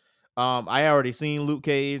yet. I already seen Luke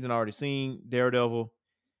Cage and already seen Daredevil,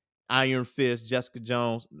 Iron Fist, Jessica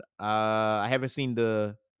Jones. I haven't seen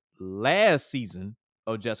the last season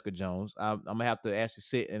of Jessica Jones. I'm gonna have to actually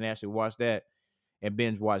sit and actually watch that and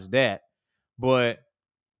binge watch that. But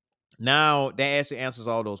now that actually answers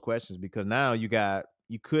all those questions, because now you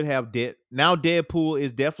could have now Deadpool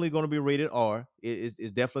is definitely going to be rated R.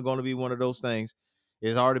 It's definitely going to be one of those things.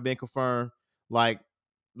 It's already been confirmed like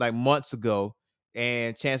months ago,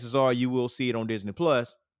 and chances are you will see it on Disney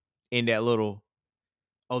Plus in that little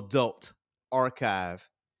adult archive,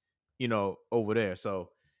 over there.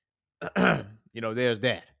 So, there's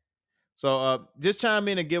that. So, just chime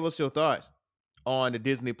in and give us your thoughts on the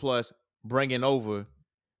Disney Plus bringing over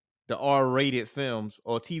the R-rated films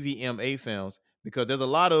or TVMA films, because there's a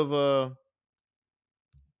lot of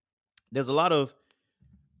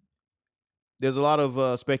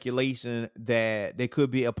speculation that there could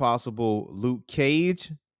be a possible Luke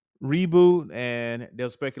Cage reboot, and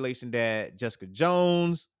there's speculation that Jessica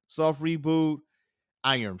Jones soft reboot,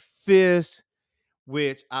 Iron Fist,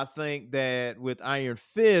 which I think that with Iron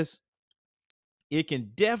Fist, it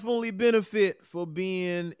can definitely benefit for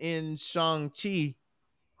being in Shang-Chi.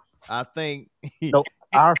 I think. No,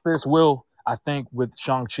 Iron Fist will. I think with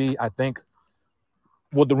Shang-Chi, I think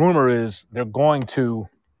what the rumor is they're going to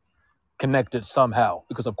connect it somehow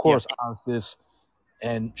because, of course, Iron Fist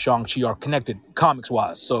and Shang-Chi are connected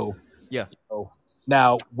comics-wise. So, Yeah.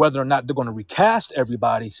 Now, whether or not they're going to recast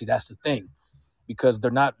everybody, see, that's the thing. Because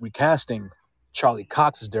they're not recasting Charlie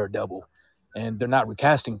Cox's Daredevil, and they're not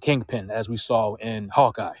recasting Kingpin, as we saw in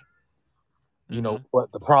Hawkeye. You know,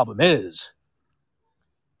 but the problem is,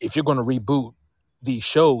 if you're going to reboot these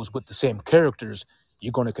shows with the same characters,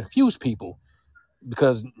 you're going to confuse people.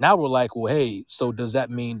 Because now we're like, well, hey, so does that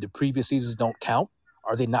mean the previous seasons don't count?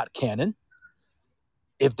 Are they not canon?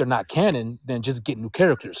 If they're not canon, then just get new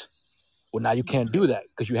characters. Well, now you can't do that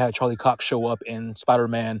because you had Charlie Cox show up in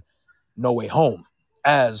Spider-Man No Way Home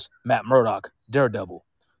as Matt Murdock, Daredevil.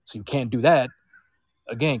 So you can't do that.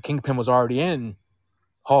 Again, Kingpin was already in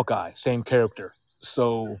Hawkeye, same character.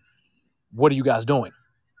 So what are you guys doing?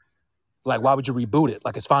 Like, why would you reboot it?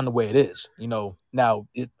 Like, it's fine the way it is. You know, now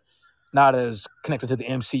it's not as connected to the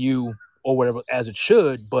MCU or whatever as it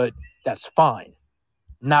should, but that's fine.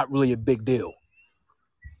 Not really a big deal.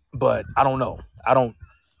 But I don't know.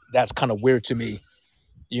 That's kind of weird to me,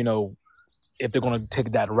 you know, if they're going to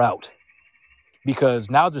take that route. Because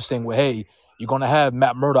now they're saying, well, hey, you're going to have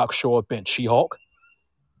Matt Murdock show up in She-Hulk.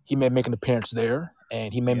 He may make an appearance there,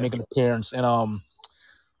 and he may make an appearance in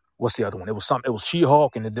what's the other one? It was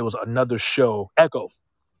She-Hulk, and then there was another show, Echo.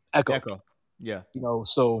 Yeah. You know,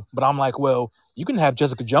 so but I'm like, well, you can have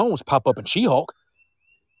Jessica Jones pop up in She-Hulk.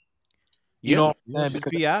 You know what I'm saying?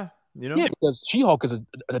 Because PI, you know? Yeah, because She-Hulk is a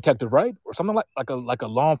detective, right? Or something like a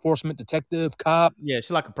law enforcement detective, cop. Yeah,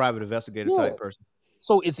 she's like a private investigator type person.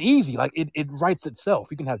 So it's easy. Like it writes itself.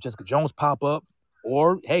 You can have Jessica Jones pop up,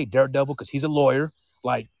 or hey, Daredevil, because he's a lawyer.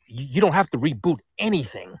 Like you don't have to reboot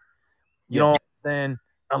anything. You know what I'm saying?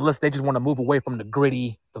 Unless they just want to move away from the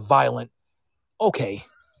gritty, the violent. Okay,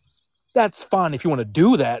 that's fine if you want to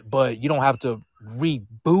do that, but you don't have to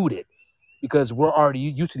reboot it because we're already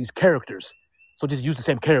used to these characters. So just use the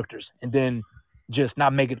same characters and then just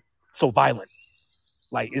not make it so violent.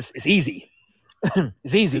 Like it's easy.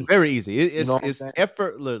 It's easy. It's very easy. You know It's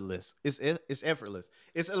effortless. It's effortless.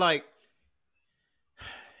 It's like,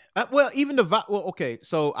 even okay.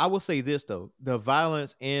 So I will say this though: the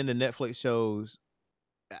violence in the Netflix shows,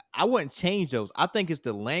 I wouldn't change those. I think it's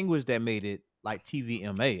the language that made it like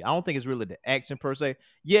TVMA. I don't think it's really the action per se.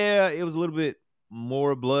 Yeah, it was a little bit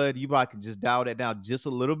more blood. You probably could just dial that down just a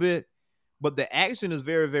little bit, but the action is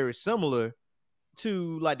very, very similar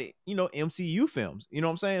to like the MCU films. You know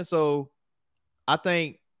what I'm saying? So I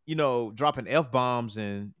think dropping F-bombs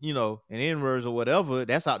and and N-words or whatever,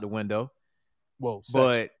 that's out the window. Well,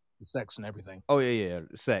 sex and everything. Oh yeah,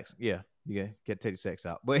 sex. Yeah, you got to take the sex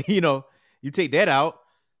out. But you take that out,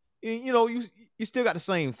 you still got the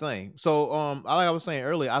same thing. So like I was saying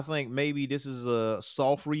earlier, I think maybe this is a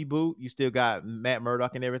soft reboot. You still got Matt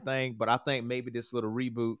Murdock and everything, but I think maybe this little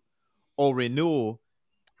reboot or renewal,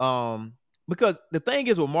 because the thing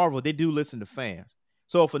is with Marvel, they do listen to fans.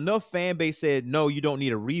 So if enough fan base said, no, you don't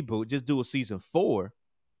need a reboot, just do a season 4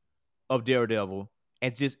 of Daredevil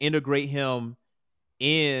and just integrate him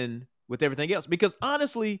in with everything else. Because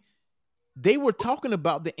honestly, they were talking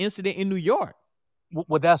about the incident in New York.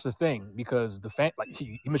 Well, that's the thing, because like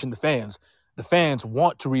you mentioned the fans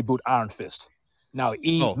want to reboot Iron Fist. Now,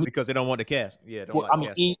 because they don't want the cast. Yeah,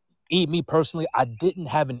 me personally, I didn't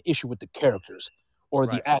have an issue with the characters or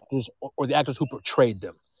the actors or the actors who portrayed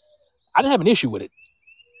them. I didn't have an issue with it.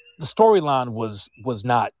 The storyline was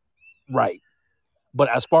not right. But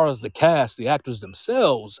as far as the cast, the actors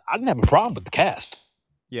themselves, I didn't have a problem with the cast.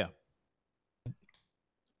 Yeah.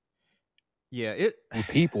 With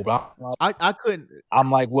people, but I couldn't.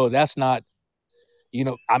 I'm like, well, that's not,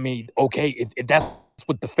 I mean, okay, if that's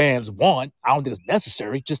what the fans want, I don't think it's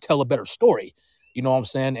necessary. Just tell a better story. You know what I'm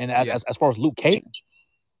saying? And as far as Luke Cage,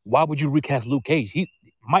 why would you recast Luke Cage?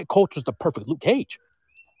 Mike Coulter's the perfect Luke Cage.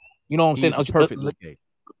 You know what I'm saying? Perfect Luke Cage.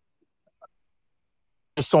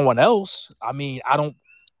 Someone else. I mean, I don't,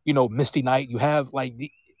 Misty Knight, you have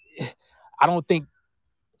I don't think,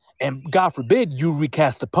 and God forbid you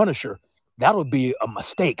recast the Punisher. That would be a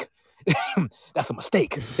mistake. That's a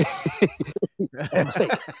mistake. That's a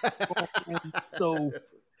mistake. So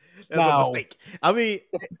that's a mistake. I mean,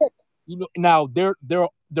 now there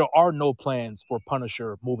are no plans for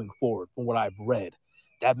Punisher moving forward from what I've read.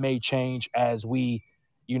 That may change as we,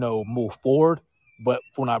 move forward. But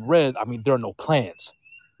from what I've read, I mean, there are no plans.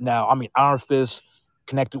 Now, I mean, Iron Fist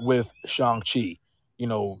connected with Shang-Chi,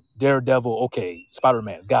 Daredevil, okay,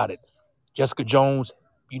 Spider-Man, got it. Jessica Jones,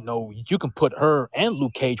 you can put her and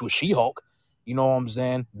Luke Cage with She-Hulk. You know what I'm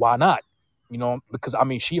saying? Why not? Because I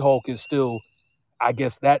mean, She-Hulk is still, I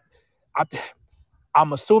guess that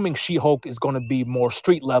I'm assuming She-Hulk is going to be more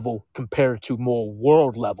street level compared to more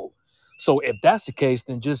world level. So if that's the case,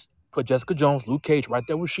 then just put Jessica Jones, Luke Cage right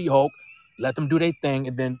there with She-Hulk, let them do their thing,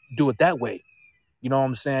 and then do it that way. You know what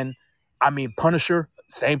I'm saying? I mean, Punisher,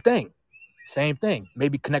 same thing. Same thing.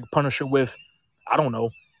 Maybe connect Punisher with, I don't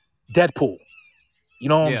know, Deadpool. You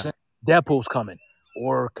know what I'm saying? Deadpool's coming.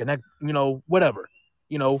 Or connect, whatever.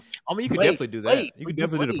 I mean, you could definitely do that. You could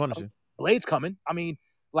definitely do the Punisher. Blade's coming. I mean,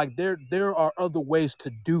 like there are other ways to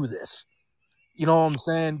do this. You know what I'm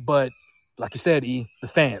saying? But like you said, the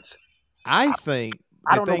fans. I think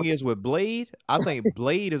the thing is with Blade, I think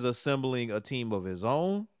Blade is assembling a team of his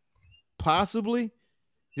own, possibly.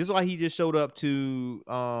 This is why he just showed up to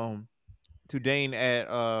Dane at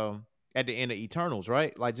the end of Eternals,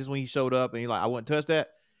 right? Like just when he showed up and he's like, I wouldn't touch that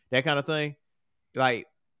kind of thing. Like,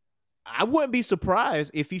 I wouldn't be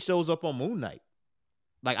surprised if he shows up on Moon Knight.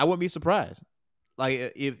 Like, I wouldn't be surprised.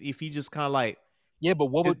 Like if he just kind of like, yeah, but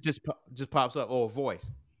what would just pops up or a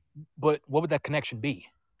voice? But what would that connection be?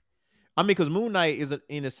 I mean, because Moon Knight is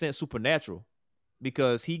in a sense supernatural,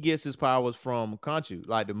 because he gets his powers from Khonshu,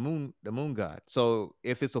 like the moon god. So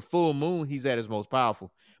if it's a full moon, he's at his most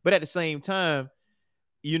powerful. But at the same time,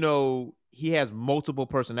 he has multiple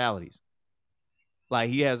personalities. Like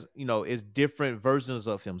he has, it's different versions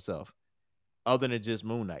of himself other than just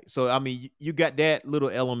Moon Knight. So, I mean, you got that little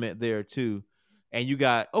element there too. And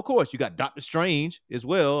of course, you got Doctor Strange as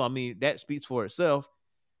well. I mean, that speaks for itself.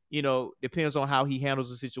 Depends on how he handles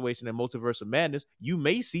the situation in Multiverse of Madness. You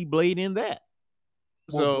may see Blade in that.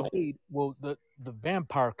 Well, Blade, the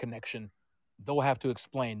vampire connection, they'll have to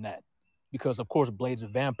explain that. Because, of course, Blade's a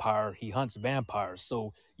vampire. He hunts vampires.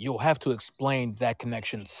 So you'll have to explain that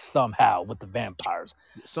connection somehow with the vampires.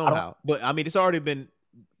 Somehow. But, I mean, it's already been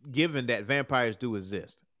given that vampires do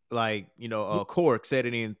exist. Like, Korg said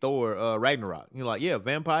it in Thor Ragnarok. Like, yeah,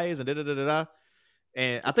 vampires and da-da-da-da-da.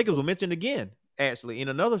 And I think it was mentioned again, actually, in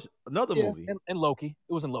another movie. In Loki.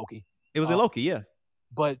 It was in Loki. It was in Loki, yeah.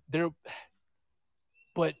 But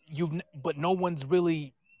no one's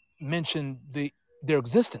really mentioned their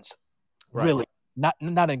existence. Right. Really, not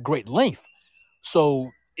in great length. So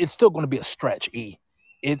it's still going to be a stretch.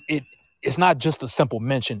 It's not just a simple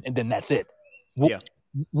mention and then that's it.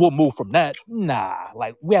 We'll move from that. Nah,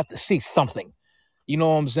 like we have to see something. You know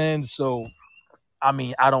what I'm saying? So, I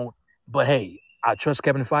mean, I don't. But hey, I trust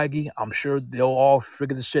Kevin Feige. I'm sure they'll all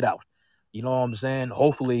figure this shit out. You know what I'm saying?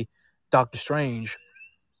 Hopefully, Doctor Strange,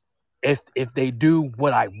 if they do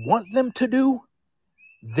what I want them to do,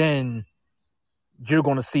 then you're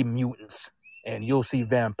going to see mutants and you'll see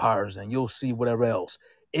vampires and you'll see whatever else.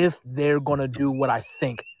 If they're going to do what I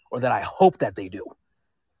think or that I hope that they do.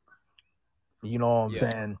 You know what I'm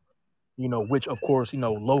saying? Which, of course,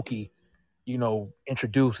 Loki,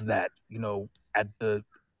 introduced that, at the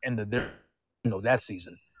end of their, that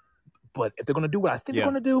season. But if they're going to do what I think they're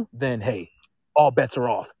going to do, then, hey, all bets are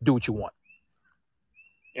off. Do what you want.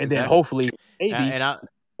 And then hopefully,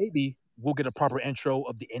 maybe we'll get a proper intro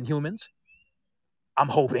of the Inhumans. I'm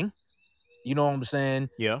hoping. You know what I'm saying?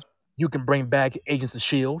 Yeah. You can bring back Agents of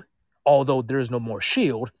S.H.I.E.L.D., although there's no more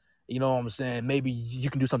S.H.I.E.L.D. You know what I'm saying? Maybe you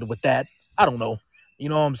can do something with that. I don't know. You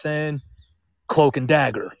know what I'm saying? Cloak and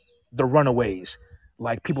Dagger, The Runaways.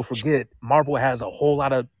 Like, people forget, Marvel has a whole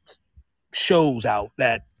lot of shows out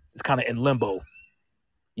that is kind of in limbo.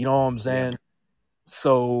 You know what I'm saying? Yeah.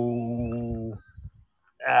 So,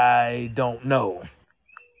 I don't know.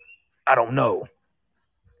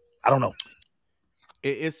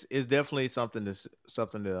 It's definitely something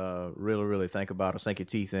to really, really think about or sink your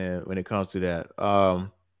teeth in when it comes to that.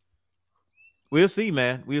 We'll see,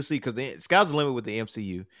 man. We'll see, because the sky's the limit with the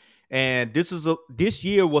MCU, and this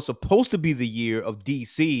year was supposed to be the year of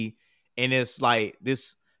DC, and it's like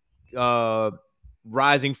this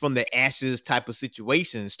rising from the ashes type of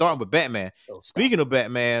situation. Starting with Batman. Speaking of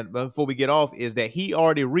Batman, before we get off, is that he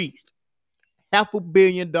already reached $500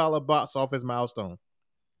 million box office milestone.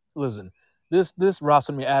 Listen, this Rise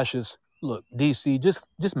from the Ashes. Look, DC,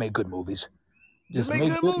 just make good movies. Just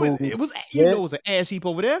make good movies. It was, it was an ass heap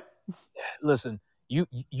over there. Listen,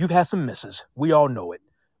 you've had some misses. We all know it,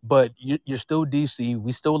 but you're still DC.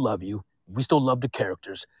 We still love you. We still love the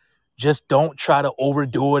characters. Just don't try to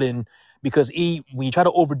overdo it, and because when you try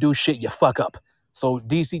to overdo shit, you fuck up. So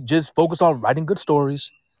DC, just focus on writing good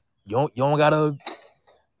stories. You don't gotta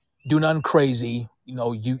do nothing crazy. You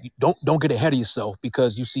don't get ahead of yourself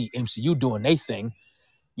because you see MCU doing their thing.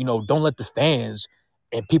 Don't let the fans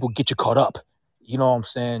and people get you caught up. You know what I'm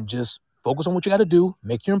saying? Just focus on what you got to do,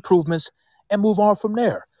 make your improvements, and move on from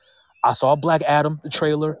there. I saw Black Adam, the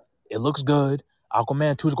trailer. It looks good.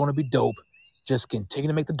 Aquaman 2 is going to be dope. Just continue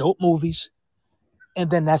to make the dope movies, and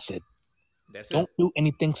then that's it. Don't do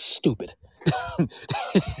anything stupid.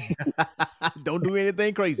 Don't do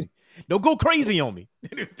anything crazy. Don't go crazy on me.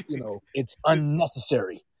 It's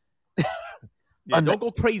unnecessary. Don't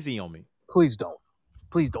go crazy on me. Please don't.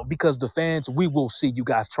 Because the fans, we will see you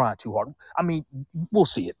guys trying too hard. I mean, we'll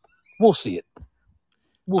see it. We'll see.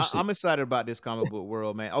 I'm excited about this comic book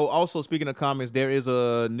world, man. Oh, also speaking of comics, there is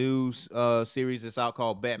a new series that's out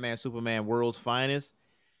called Batman Superman World's Finest.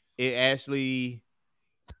 It actually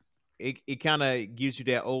it kind of gives you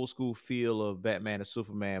that old school feel of Batman and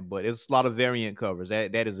Superman, but it's a lot of variant covers.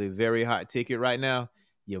 That is a very hot ticket right now.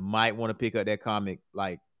 You might want to pick up that comic.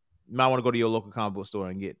 Like, you might want to go to your local comic book store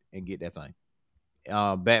and get that thing.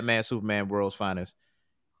 Batman Superman World's Finest.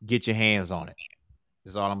 Get your hands on it.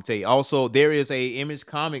 That's all I'm gonna tell you. Also, there is a Image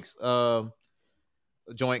Comics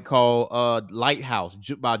joint called Lighthouse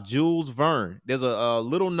by Jules Verne. There's a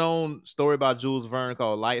little known story about Jules Verne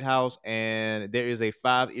called Lighthouse, and there is a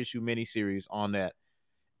 5-issue miniseries on that,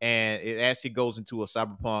 and it actually goes into a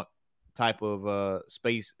cyberpunk type of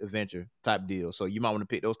space adventure type deal. So you might want to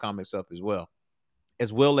pick those comics up as well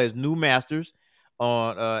as New Masters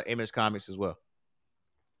on Image Comics as well.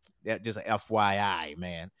 That just an FYI,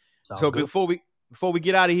 man. Sounds so good. Before we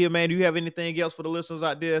get out of here, man, do you have anything else for the listeners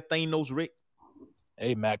out there? Thanos Rick.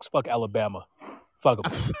 Hey, Max, fuck Alabama. Fuck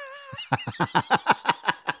them.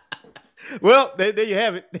 Well, there you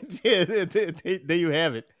have it. There you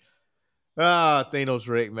have it. Thanos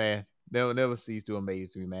Rick, man. Never cease to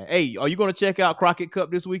amaze me, man. Hey, are you gonna check out Crockett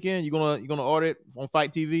Cup this weekend? You gonna order it on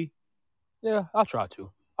Fight TV? Yeah, I'll try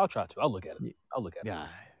to. I'll look at it. Yeah,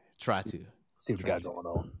 try to. See what you got going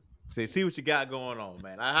on. See what you got going on,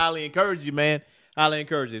 man. I highly encourage you, man. Highly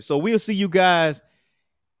encourage you. So we'll see you guys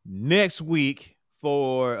next week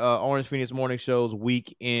for Orange Phoenix Morning Show's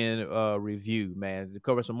weekend review, man, to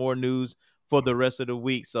cover some more news for the rest of the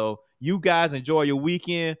week. So you guys enjoy your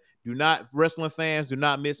weekend. Wrestling fans, do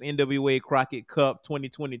not miss NWA Crockett Cup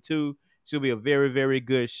 2022. Should be a very, very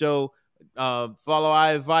good show. Follow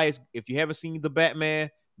our advice. If you haven't seen The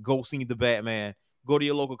Batman, go see The Batman. Go to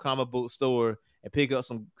your local comic book store and pick up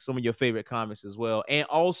some of your favorite comics as well. And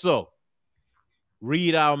also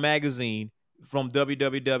read our magazine from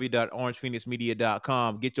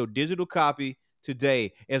www.orangephoenixmedia.com. Get your digital copy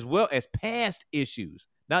today, as well as past issues.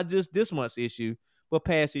 Not just this month's issue, but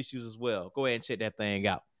past issues as well. Go ahead and check that thing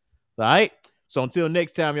out. All right? So until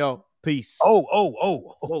next time, y'all, peace. Oh.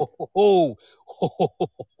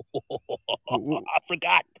 I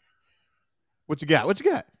forgot. What you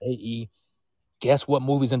got? Hey, guess what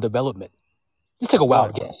movie's in development? Just take a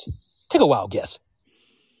wild guess.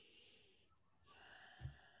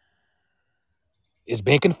 It's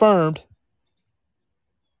been confirmed.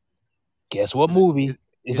 Guess what movie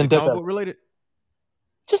is in development? Related?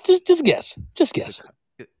 Just guess. Just guess.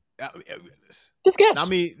 I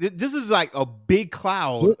mean, this is like a big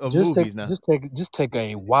cloud of movies now. Just take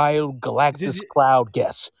a wild Galactus cloud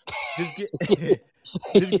guess. Just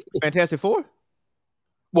get Fantastic Four?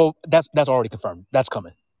 Well, that's already confirmed. That's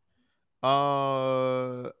coming.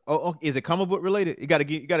 Is it comic book related? You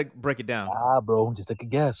gotta break it down. Bro, just take a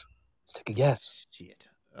guess. Shit.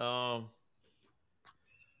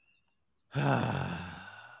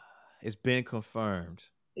 It's been confirmed.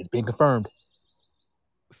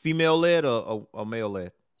 Female led or male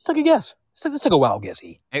led? Just take a guess. Just take a wild guess.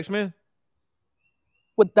 X-Men?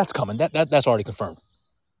 Well, that's coming. That's already confirmed.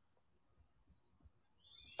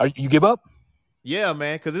 You give up? Yeah,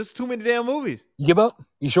 man, because it's too many damn movies. You give up?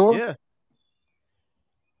 You sure? Yeah.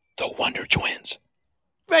 The Wonder Twins.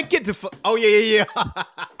 Man, get the oh yeah.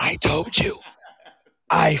 I told you.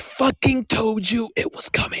 I fucking told you it was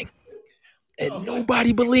coming. And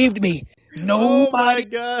nobody believed me. Nobody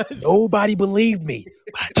believed me.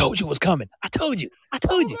 But I told you it was coming. I told you. I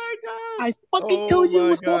fucking told you it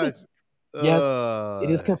was coming. Yes, it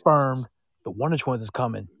is confirmed. The Wonder Twins is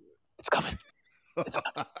coming. It's coming.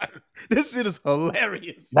 This shit is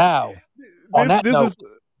hilarious. Now, on that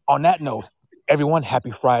note, everyone,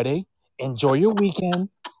 happy Friday. Enjoy your weekend.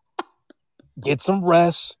 Get some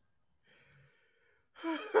rest.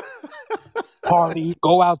 Party.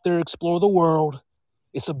 Go out there, explore the world.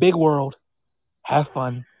 It's a big world. Have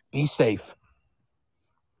fun. Be safe.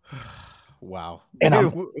 Wow. And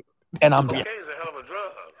I'm done.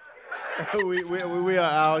 We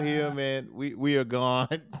are out here, man. We are gone.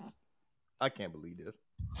 I can't believe this.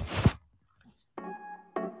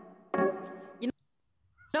 You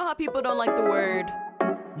know how people don't like the word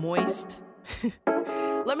moist?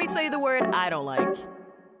 Let me tell you the word I don't like.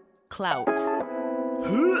 Clout.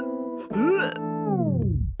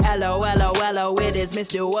 LOLOLO, it is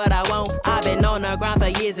Mr. What I Want. I've been on the grind for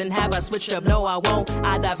years and have I switched up? No, I won't.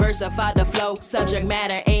 I diversify the flow. Subject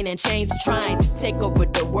matter ain't in chains. Trying to take over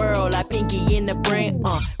the world like Pinky in the brain.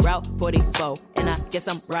 Route 44, and I guess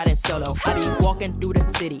I'm riding solo. I be walking through the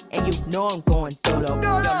city, and you know I'm going dolo.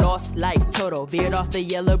 Your lost life total, veered off the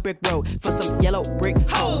yellow brick road for some yellow brick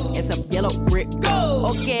hoes and some yellow brick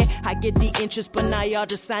gold. Okay, I get the interest, but now y'all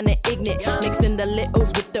just signing ignorant. Mixing the littles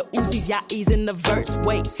with the Uzis, y'all easing the verse.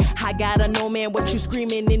 Wait, I gotta know, man, what you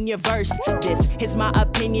screaming in your verse. This is my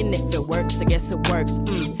opinion. If it works, I guess it works.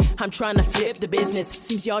 I'm trying to flip the business.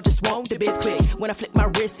 Seems y'all just want the biz quick. When I flip my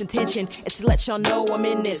wrist, intention is to let y'all know I'm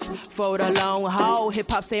in this for the long haul. Hip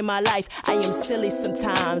hop saved my life. I am silly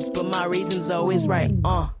sometimes, but my reason's always right.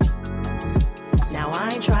 Now I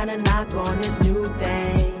ain't trying to knock on this new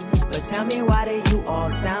thing, but tell me, why do you all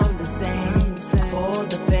sound the same? For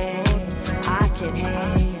the fame, I can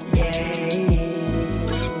hang.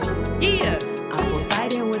 Yeah, I'm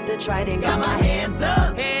excited with the trident, got my hands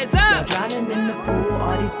up. Y'all drowning in the pool,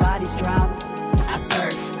 all these bodies drop. I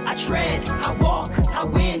surf, I tread, I walk, I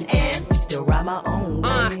win, and still ride my own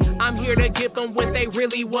way. I'm here to give them what they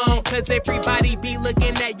really want, cause everybody be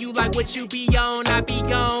looking at you like what you be on. I be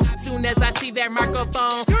gone soon as I see that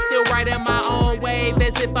microphone. Still writing my own wave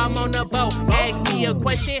as if I'm on a boat. Ask me a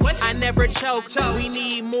question, I never choke. We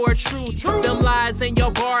need more truth. Them lies in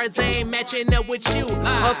your bars ain't matching up with you.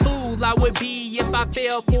 A fool I would be if I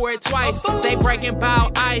fell for it twice. They bragging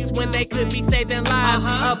about ice when they could be saving lives.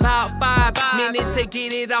 About 5 minutes to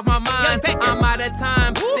get it off my mind. I'm out of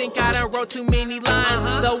time, think I done wrote too many lines.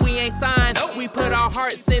 Though we ain't signed, we put our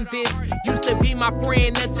hearts in this. Used to be my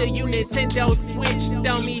friend until you Nintendo switched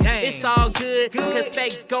on me. It's all good, cause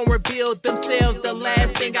fakes gon' reveal themselves. The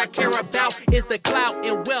last thing I care about is the clout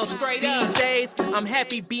and wealth. These days, I'm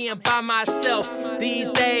happy being by myself. These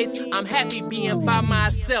days, I'm happy being by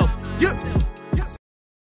myself.